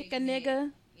a Picnic.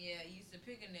 nigga. Yeah, he used to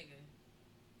pick a nigga.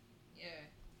 Yeah.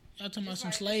 Y'all talking about Just some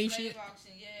like the slave shit?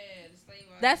 auction. Yeah, the slave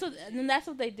auction. That's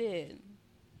what they did.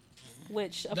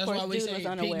 Which of That's course why we dude say was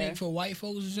unaware. picnic for white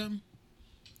folks or something?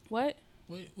 What?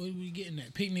 What we getting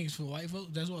at? Picnics for white folks?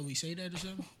 That's why we say that or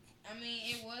something? I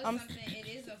mean, it was I'm- something. It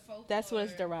is a folklore. That's what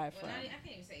it's derived well, from. I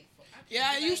can't even say. Yeah,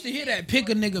 I used to hear that. Pick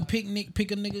a nigga, pick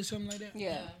a nigga, something like that.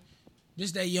 Yeah.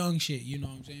 Just that young shit, you know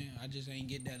what I'm saying? I just ain't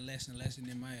get that lesson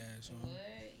in my ass. So. What?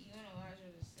 You and Elijah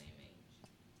are the same age.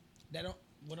 That don't.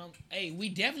 Hey, we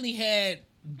definitely had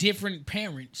different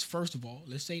parents. First of all,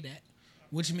 let's say that,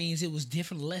 which means it was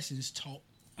different lessons taught.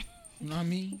 You know what I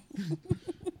mean?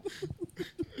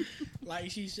 Like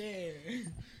she said,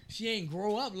 she ain't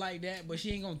grow up like that, but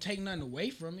she ain't gonna take nothing away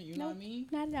from it. You know what I mean?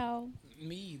 Not at all.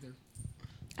 Me either.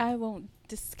 I won't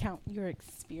discount your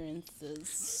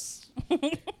experiences. I'm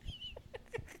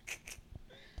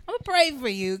gonna pray for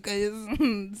you because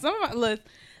some of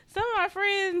my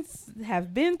friends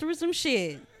have been through some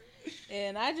shit,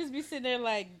 and I just be sitting there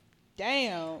like,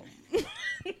 damn.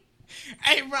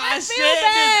 Hey, bro, I said bad.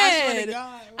 this. I swear to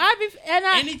God.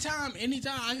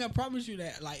 Anytime, I can promise you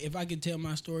that. Like, if I could tell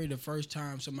my story the first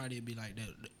time, somebody would be like,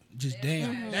 just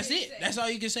damn. That's it. That's all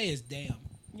you can say is damn.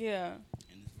 yeah. And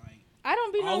it's like, I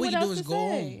don't be all knowing we what can do else is to go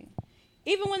say.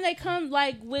 Even when they come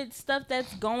like with stuff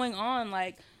that's going on,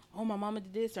 like, oh, my mama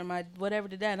did this or my whatever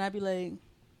did that, and I'd be like,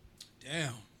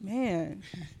 damn. man,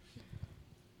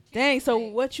 dang. So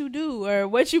what you do or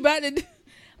what you about to do?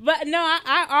 But no,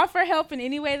 I offer help in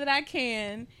any way that I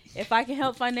can. If I can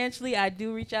help financially, I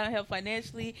do reach out and help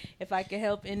financially. If I can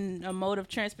help in a mode of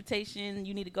transportation,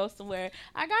 you need to go somewhere,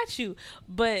 I got you.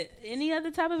 But any other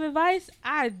type of advice,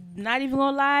 I'm not even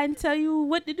gonna lie and tell you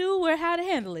what to do or how to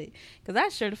handle it, because I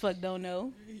sure the fuck don't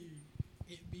know.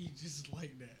 It be just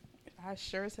like that. I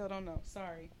sure as hell don't know.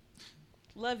 Sorry.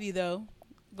 Love you though.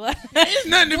 Glad. It's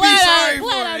nothing to be glad sorry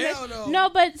glad I for. met- Hell no. No,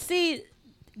 but see,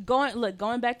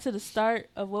 going back to the start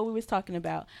of what we was talking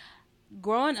about,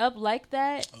 growing up like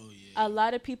that, Oh yeah. a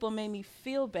lot of people made me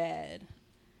feel bad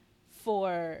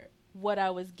for what I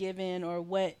was given or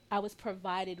what I was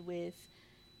provided with,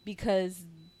 because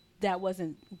that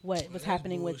wasn't what was That's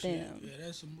happening with bullshit. them. Yeah,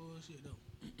 that's some bullshit though.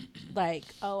 Like,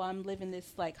 oh, I'm living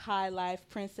this like high life,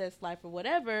 princess life or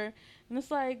whatever. And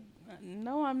it's like,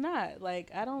 no, I'm not.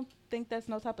 Like, I don't think that's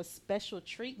no type of special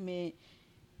treatment,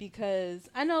 because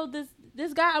I know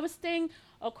this guy, I was staying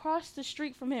across the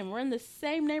street from him. We're in the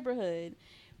same neighborhood.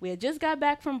 We had just got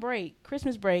back from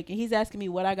Christmas break, and he's asking me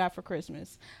what I got for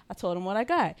Christmas. I told him what I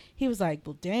got. He was like,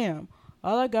 well, damn,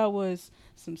 all I got was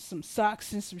some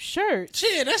socks and some shirts.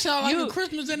 Shit, that sound like You- a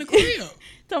Christmas in the crib.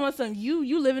 Talking about something,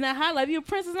 you living that high life, you a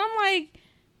princess. I'm like,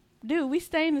 dude, we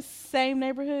stay in the same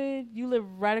neighborhood. You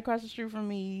live right across the street from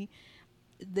me.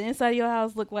 The inside of your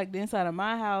house look like the inside of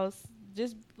my house.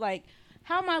 Just like,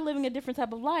 how am I living a different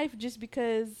type of life just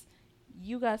because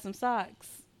you got some socks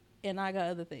and I got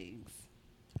other things?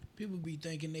 People be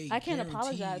thinking they. I can't guarantee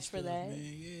apologize for stuff, that. Man.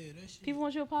 Yeah, that shit. People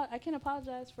want you to I can't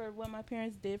apologize for what my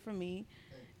parents did for me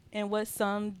and what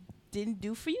some didn't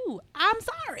do for you. I'm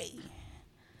sorry.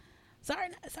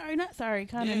 Sorry, not sorry.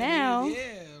 Kind of now.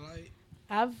 Yeah, like.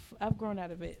 I've grown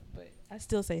out of it, but I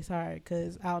still say sorry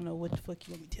because I don't know what the fuck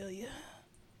you want me to tell you.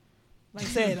 Like I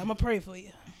said, I'm gonna pray for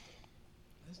you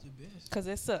That's the best. because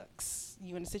it sucks.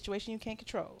 You in a situation you can't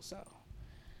control, so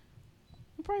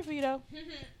I'm praying for you though.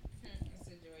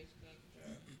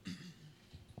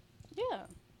 Yeah.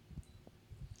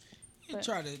 You But-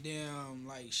 try to damn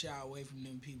like shy away from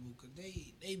them people because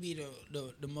they be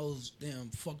the most damn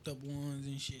fucked up ones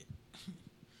and shit.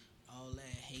 All that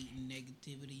hate and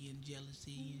negativity and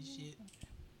jealousy and shit.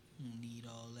 You don't need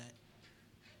all that.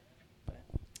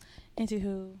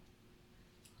 Anywho,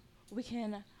 we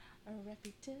can wrap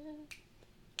it up.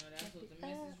 Oh, that's what the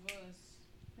message was.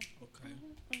 Okay.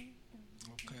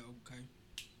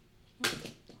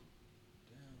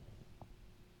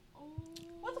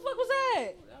 What the fuck was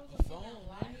that? That was A a phone, phone man.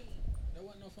 light. That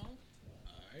wasn't no phone?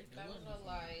 Alright, That was wasn't a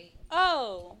light.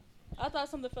 Oh, I thought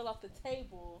something fell off the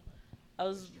table. I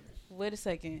was. Wait a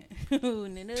second. No.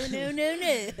 That's how it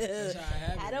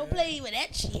happened, I don't man. play with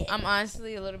that shit. I'm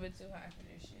honestly a little bit too high for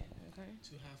this shit. Okay.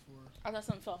 Too high for. I thought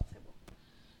something fell off the table.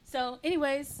 So,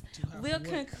 anyways, Too high we'll for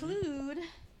what, man? conclude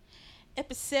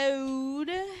episode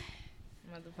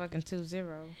Motherfucking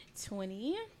 2-0.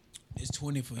 20. It's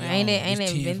 20 for y'all. Ain't it?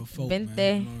 It's 10 for folk, man. You know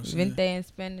what I'm saying? 20 in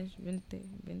Spanish. 20.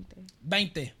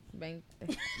 20. 20.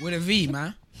 With a V,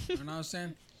 man. You know what I'm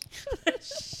saying?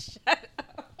 Shut up.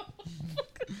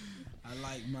 I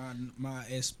like my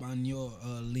Espanol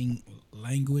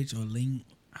language or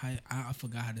I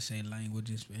forgot how to say language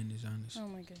in Spanish, honestly. Oh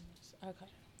my goodness. Okay.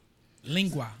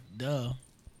 Lingua, duh.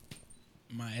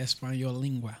 My Espanol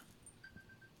lingua.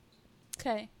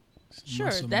 Okay. It's Sure,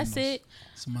 más o that's menos. it.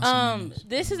 It's más o menos.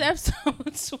 This is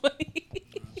episode 20.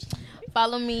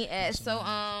 Follow me at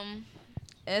SOOOO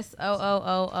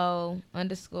 _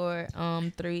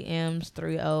 3 M's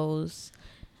 3 O's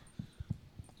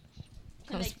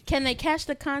Can they catch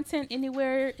the content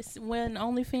anywhere when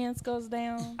OnlyFans goes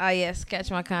down? Oh yes, catch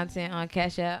my content on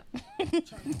Cash App.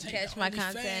 Catch my OnlyFans.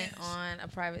 content on a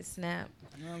private Snap.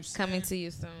 You know what I'm saying? Coming to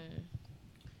you soon.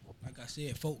 Like I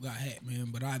said, folk got hacked, man,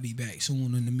 but I'll be back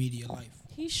soon in the media life.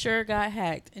 He sure got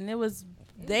hacked, and it was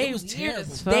It was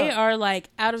terrible. They are like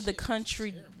out of the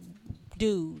country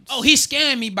dudes. Oh, he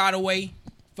scammed me, by the way.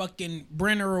 Fucking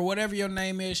Brenner or whatever your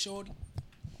name is, shorty.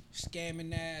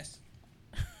 Scamming ass.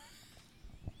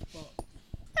 Fuck.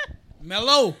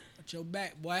 Mello, at your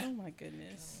back, boy. Oh my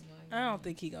goodness. I don't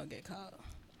think he gonna get caught.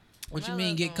 What you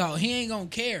mean get caught? He ain't gonna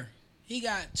care. He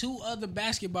got 2 other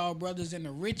basketball brothers and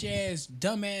a rich ass,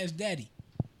 dumb ass daddy.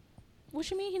 What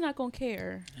you mean he not gonna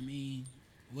care? I mean,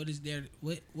 what is there?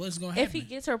 What's gonna happen? If he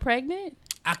gets her pregnant?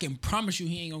 I can promise you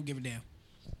he ain't gonna give a damn.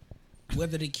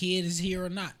 Whether the kid is here or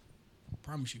not.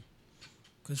 Promise you.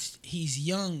 Because he's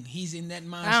young. He's in that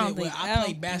mindset where I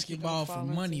play basketball for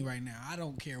money right now. I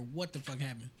don't care what the fuck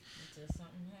happened. Until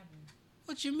something happened.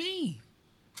 What you mean?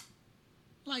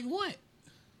 Like what?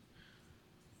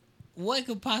 What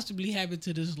could possibly happen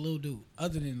to this little dude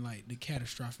other than like the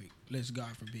catastrophic? Let's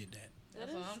God forbid that.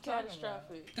 That's what I'm talking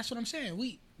about. That's what I'm saying.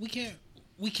 We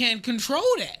can't control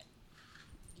that.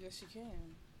 Yes, you can.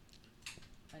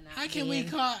 How can we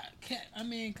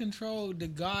control the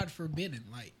God forbidden?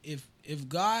 Like if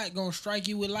God gonna strike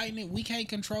you with lightning, we can't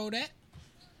control that.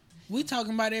 We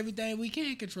talking about everything we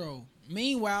can't control.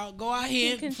 Meanwhile, go out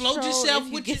here and float yourself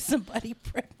if with you get somebody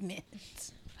pregnant.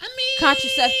 I mean,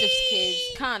 Contraceptives, kids,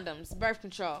 condoms, birth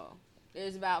control.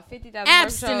 There's about 50,000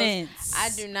 abstinence. birth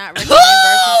controls. I do not recommend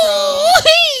birth control.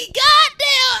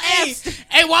 Goddamn!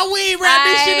 Hey, why we ain't wrap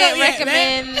this shit up I yet,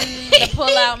 man? recommend the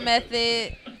pull-out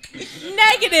method.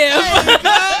 Negative.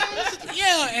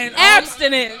 Yeah, and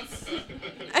Abstinence.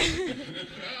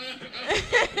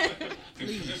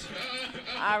 please.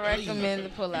 I recommend the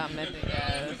pull-out method,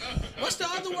 guys. What's the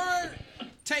other word?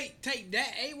 Take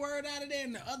that A word out of there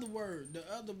and the other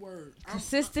word.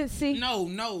 Consistency. No.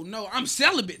 I'm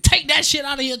celibate. Take that shit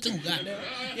out of here too, goddamn.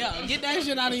 Yeah, get that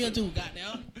shit out of here too,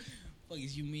 goddamn. Fuck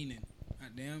is you meaning?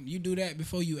 Goddamn. You do that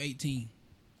before you 18.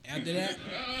 After that,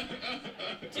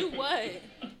 Do what?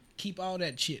 keep all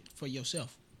that shit for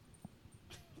yourself.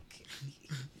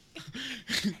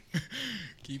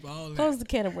 Keep all that. Close the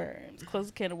can of worms. Close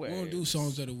the can of worms. We're gonna do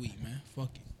songs of the week, man. Fuck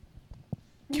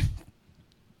it.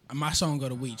 My song of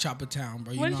the week, Chopper Town,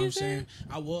 bro. You What know did what you I'm say? saying?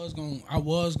 I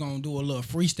was gonna do a little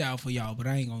freestyle for y'all, but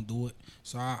I ain't gonna do it.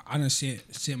 So I done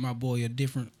sent my boy a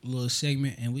different little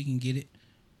segment, and we can get it.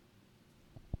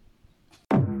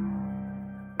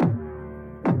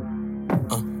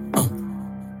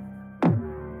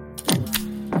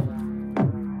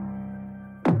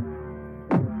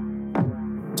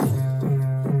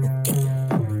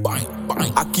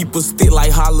 I keep a stick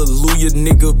like hallelujah,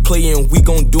 nigga playin', we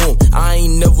gon' do 'em. I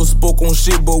ain't never spoke on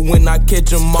shit, but when I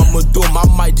catch 'em, I'ma do 'em. I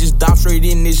might just dive straight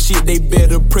in this shit, they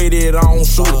better pray that I don't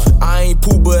shoot 'em. I ain't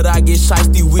poo, but I get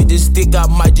shiesty with this stick, I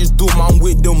might just do 'em. I'm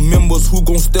with them members who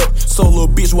gon' step. Solo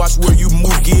bitch, watch where you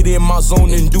move, get in my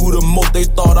zone and do the most. They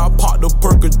thought I popped a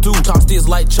perk or two. Talk sticks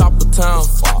like Chopper Town.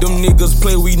 Them niggas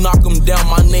play, we knock 'em down.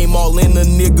 My name all in the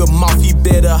nigga mouth, he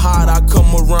better hide, I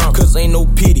come around. Cause ain't no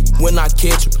pity when I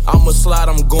catch him. I'ma slide,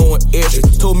 I'm going extra.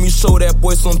 Told me show that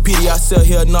boy some pity. I said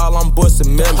hell nah, I'm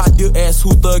bustin' melon. I did ask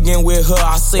who thuggin' with her.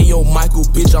 I say yo Michael,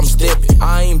 bitch, I'm steppin'.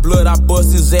 I ain't blood, I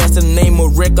bust his ass. The name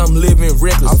of wreck, I'm living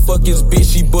reckless. I fuck his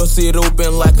bitch, she bust it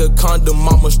open like a condom.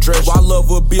 I'ma stretch. I love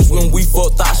a bitch when we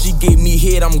fucked out. She gave me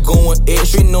head, I'm going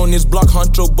extra. Been on this block,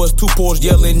 Huncho bust 2 poles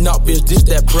yelling out, bitch, this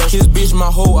that brush. His bitch my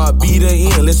hoe, I beat her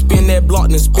in. Let's spin that block,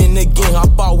 then spin again.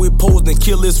 Hop out with poles, then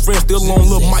kill his friend. Still on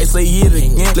lil' Mike, say it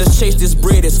again. Let's chase this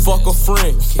bread, it's fuck a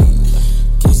friend.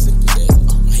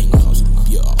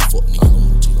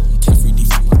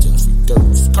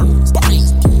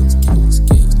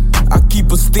 I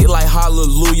keep a stick like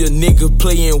hallelujah, nigga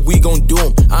playin', we gon' do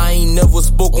 'em. I ain't never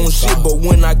spoke on shit, but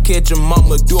when I catch 'em,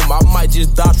 I'ma do 'em. I might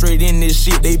just dive straight in this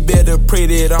shit, they better pray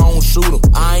that I don't shoot 'em.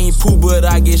 I ain't poo, but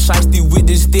I get shiesty with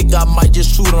this stick, I might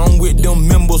just shoot 'em. I'm with them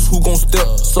members who gon' step.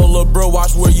 Solo bro,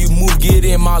 watch where you move, get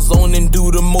in my zone and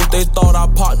do the most. They thought I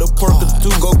popped a perk or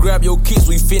two. Go grab your kicks,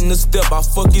 we finna step. I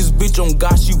fuck his bitch on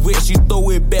God, she wet, she throw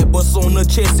it back, bust on the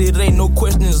chest, it ain't no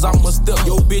questions, I'ma step.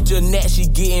 Yo bitch a gnat, she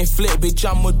getting flat, bitch,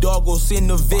 I'm a dog, go send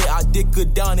the vet. I dick her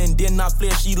down and then I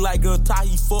flesh, she like her tie,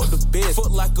 he fuck the best.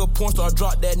 Fuck like a porn star,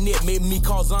 drop that net, made me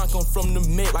call Zon, come from the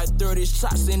Met. Like 30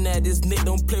 shots in that, this neck,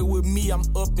 don't play with me, I'm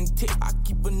up and tick. I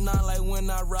keep a 9 like when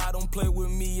I ride, don't play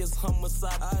with me, it's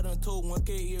homicide. I done told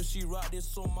 1K if she ride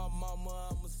this on my mama,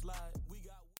 I'ma slide. We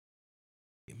got...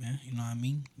 Yeah, man, you know what I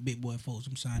mean? Big boy folks,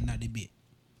 I'm signing out the bit.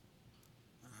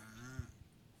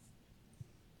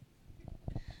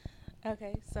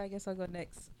 Okay, so I guess I'll go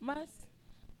next.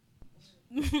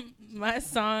 My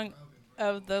song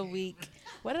of the week.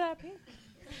 What did I pick?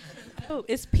 Oh,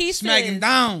 it's Pieces. Smack him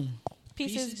down.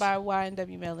 Pieces by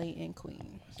YNW Melly and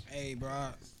Queen. Hey, bro.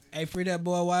 Hey, free that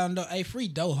boy YNW. Hey, free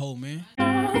Doho, man.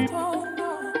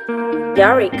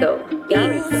 Yarico.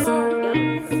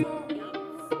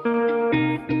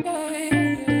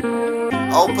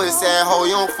 Oh, pussy ass hoe,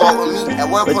 you don't fuck with me. At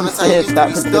one point in time, you used to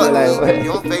be stuck with me.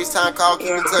 You don't FaceTime call, keep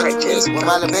in touch with me. With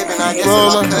my little baby, now I guess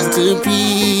it's my cousin. To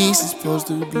pieces, supposed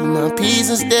to be my piece.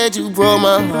 Instead, you broke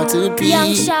my heart to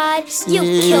pieces. Young Shad, you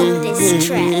killed this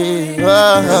track.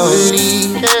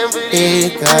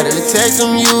 It got a text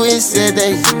from you, it said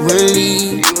that you were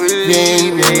leaving.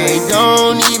 I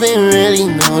don't even really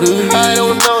know the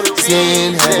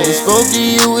reason. Haven't spoke to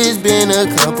you, it's been a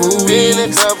couple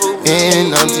weeks.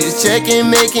 And I'm just checking,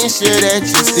 making sure that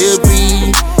you still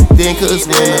breathe. Then cause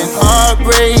when a heart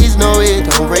breaks, no it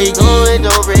don't break.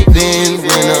 Then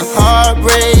when a heart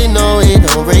breaks, no it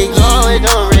don't break.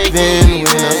 Then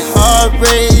when a heart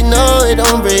breaks, no it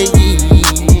don't break.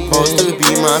 Supposed to be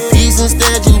my peace,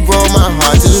 instead you broke my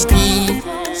heart to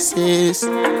pieces.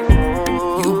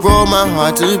 You broke my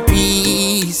heart to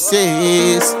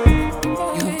pieces.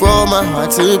 You broke my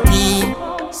heart to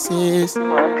pieces.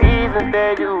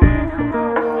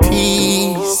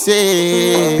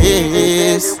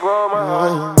 Pieces.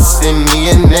 Send me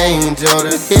an angel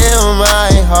to heal my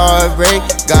heartbreak.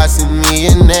 God send me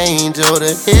an angel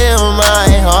to heal my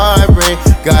heartbreak.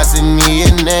 God send me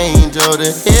an angel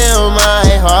to heal my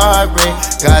heartbreak.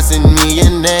 God send me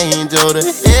an angel to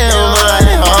heal my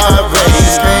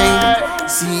heartbreak.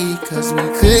 See, cause we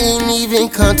couldn't even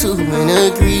come to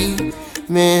an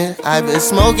agreement. I've been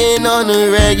smoking on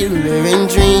the regular and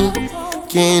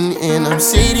drinking, and I'm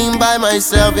sitting by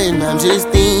myself and I'm just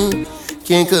thinking.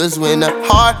 Cause when the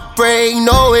heart break,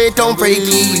 no it don't break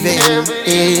even.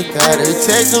 It got a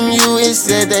text from you, it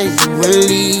said that you were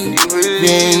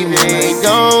leaving. I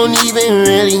don't even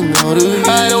really know the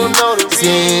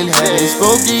reason. Haven't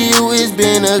spoke to you, it's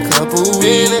been a couple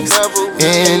weeks.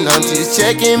 And I'm just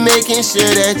checking, making sure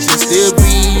that you still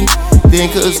breathe.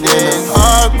 Then cause when the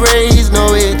heart breaks,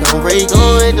 no it don't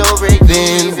break.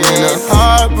 Then when the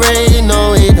heart breaks,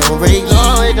 no it don't break.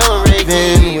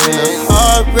 Then when the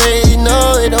heart breaks,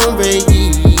 no it don't break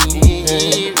even.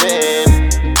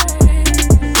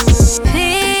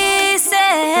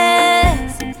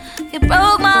 Pieces, you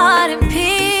broke my heart in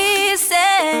pieces,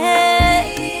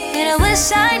 and I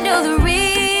wish I knew the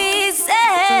reason.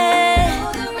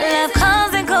 Love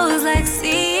comes and goes like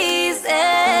seasons.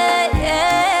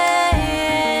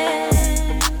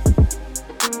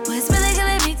 What's really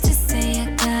killing me to say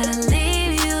I gotta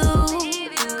leave you,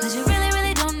 cause you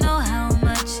really don't know how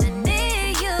much I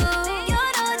need you. You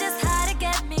know just how to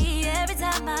get me every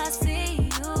time I see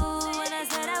you. When I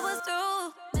said I was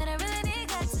through, man, I really need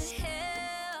God to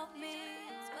help me.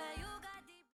 Swear you got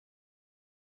deep.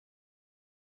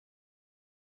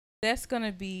 That's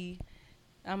gonna be.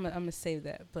 I'm gonna save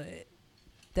that, but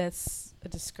that's a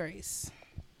disgrace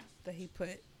that he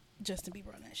put Justin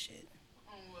Bieber on that shit.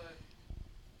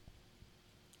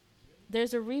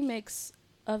 There's a remix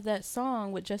of that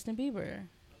song with Justin Bieber.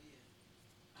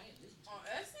 On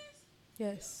Essence?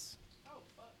 Yes. Oh,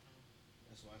 fuck.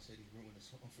 That's why I said he ruined the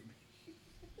song for me.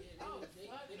 Oh,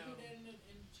 fuck They no. put that in the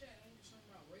chat. Ain't something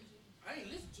about racism. I ain't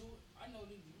listen to it. I know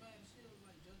these man still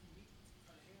like Justin Bieber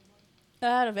out of everybody.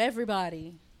 Out of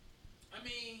everybody. I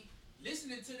mean,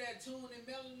 listening to that tune and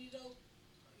melody though,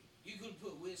 you could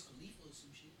put Wiz Khalifa or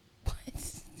some shit.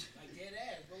 Like dead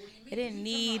ass, bro. What do you mean? It didn't You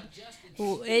need. talking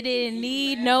about Justin It didn't You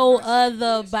need mad no when I said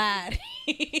other this? body.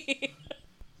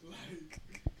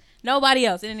 Nobody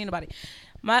else. It didn't need nobody.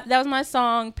 That was my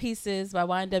song "Pieces" by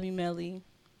YNW Melly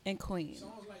and Queen.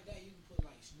 Songs like that, you can put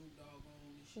like Snoop Dogg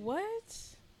on and shit. What?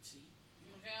 See,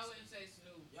 Okay, I wouldn't say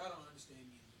Snoop. y'all don't understand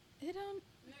music. It don't.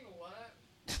 Nigga, what?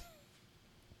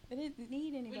 It didn't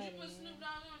need Would anybody. you put Snoop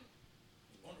Dogg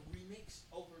on? On a remix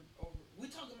over. We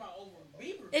talking about over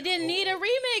Bieber. It didn't need a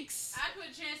remix. I put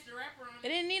Chance the Rapper on It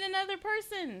didn't need another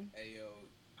person. Hey yo,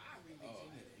 I remix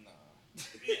it. nah.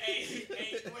 Hey,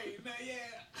 wait, nah, yeah.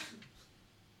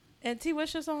 And T,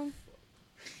 what's your song?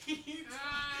 He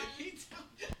talk-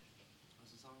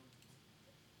 What's the song?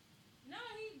 No,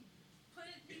 he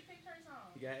picked her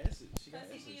song. She got essence. She got Cause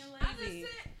he essence. being I just lazy.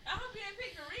 said, I hope you ain't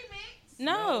picked a remix.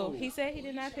 No, he said he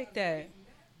did not pick that.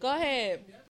 Go ahead.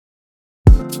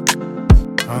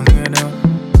 I'm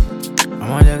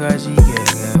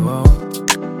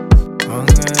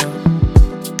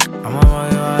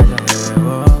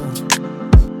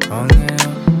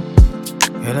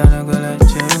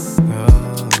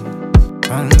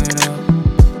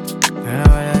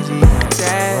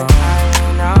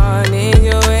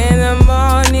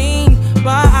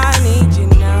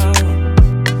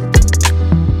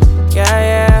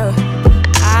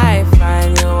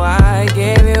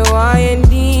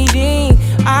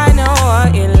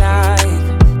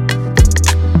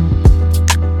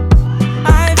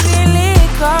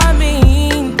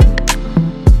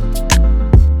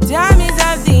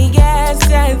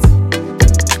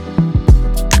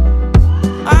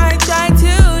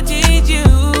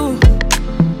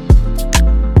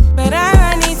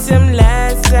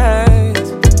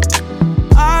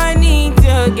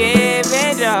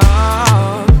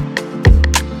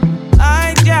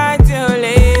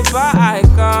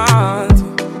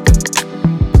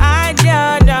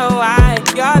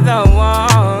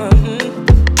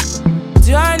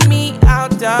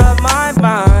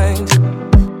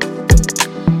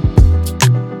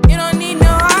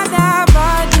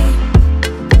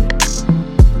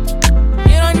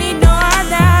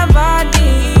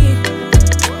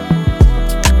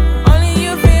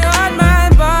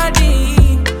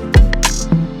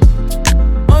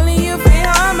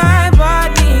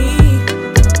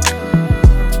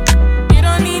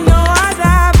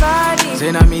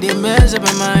Say now me they mess up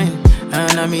your mind,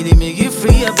 and now me they make you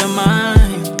free up your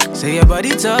mind. Say your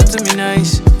body talk to me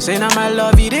nice. Say now my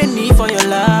love you they need for your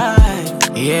life.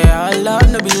 Yeah, our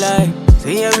love no be lie.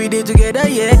 Say yeah we did together,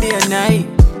 yeah day and night.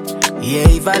 Yeah,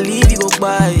 if I leave you go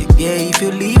by. Yeah, if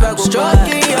you leave I go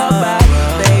stroking your body,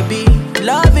 baby.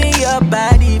 Loving your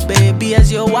body, baby.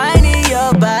 As you're whining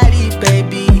your body,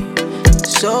 baby.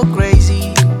 So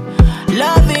crazy.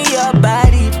 Loving your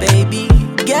body, baby.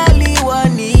 Girl, you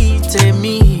want need to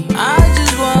me. I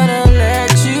just wanna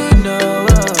let you know.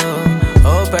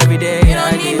 Hope every day you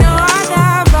don't need no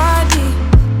other body.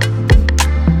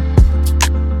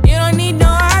 You don't need no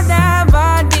other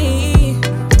body.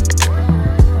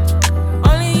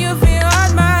 Only you feel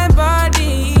on my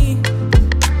body.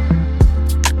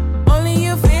 Only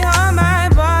you feel on my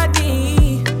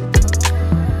body.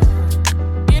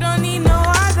 You don't need no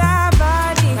other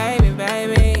body. Baby,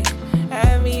 baby,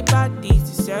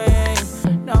 everybody's the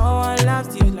same. No one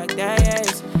loves you like that,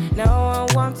 yes. No one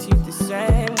wants you the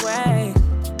same way.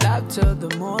 Love till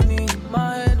the morning.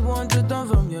 My head wants to turn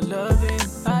from your loving.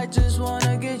 I just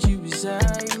wanna get you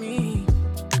beside me.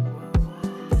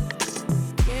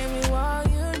 Give me all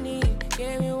you need.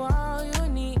 Give me all you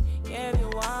need. Give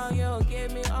you all you.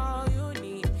 Give me all you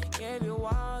need. Give you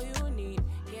all you need.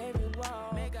 Give you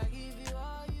all. Make I give you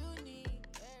all you need.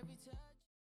 Every time.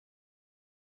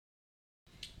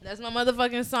 That's my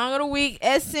motherfucking song of the week,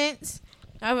 Essence.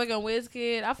 I fucking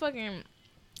Wizkid. I fucking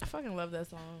love that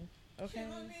song. Okay.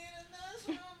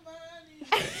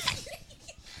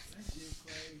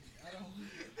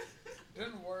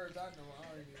 Them words I know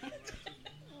already.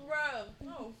 Bro,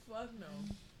 no, fuck no.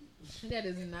 That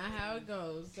is not how it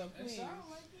goes. So please.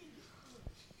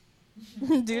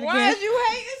 Do it again. Why is you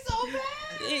hating so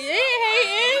bad? You ain't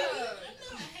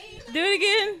hating. Do it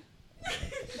again.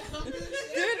 do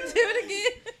it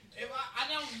again. If I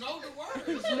don't know the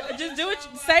words. Just do it.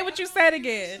 Say what you said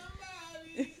again.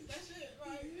 That's it,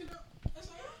 right? You know, that's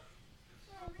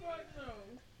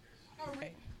all.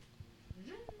 Okay.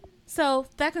 So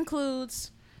that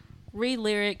concludes read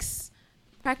lyrics,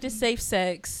 practice safe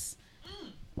sex.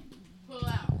 Pull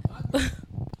out.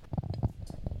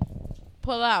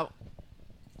 Pull out.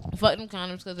 Fuck them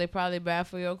condoms because they probably bad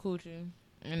for your coochie.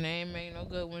 And they ain't made no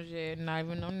good ones yet. Not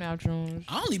even no natural ones.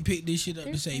 I only picked this shit up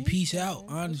to say peace out,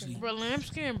 honestly. Bro,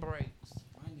 lambskin breaks.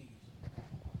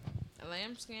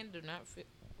 Lambskin do not fit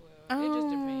well. It just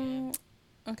depends.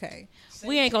 Okay.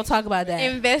 We ain't gonna talk about that.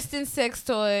 Invest in sex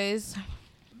toys.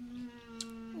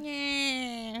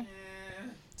 Yeah.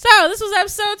 So this was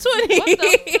episode 20. What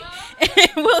the fuck?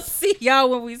 And we'll see y'all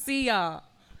when we see y'all.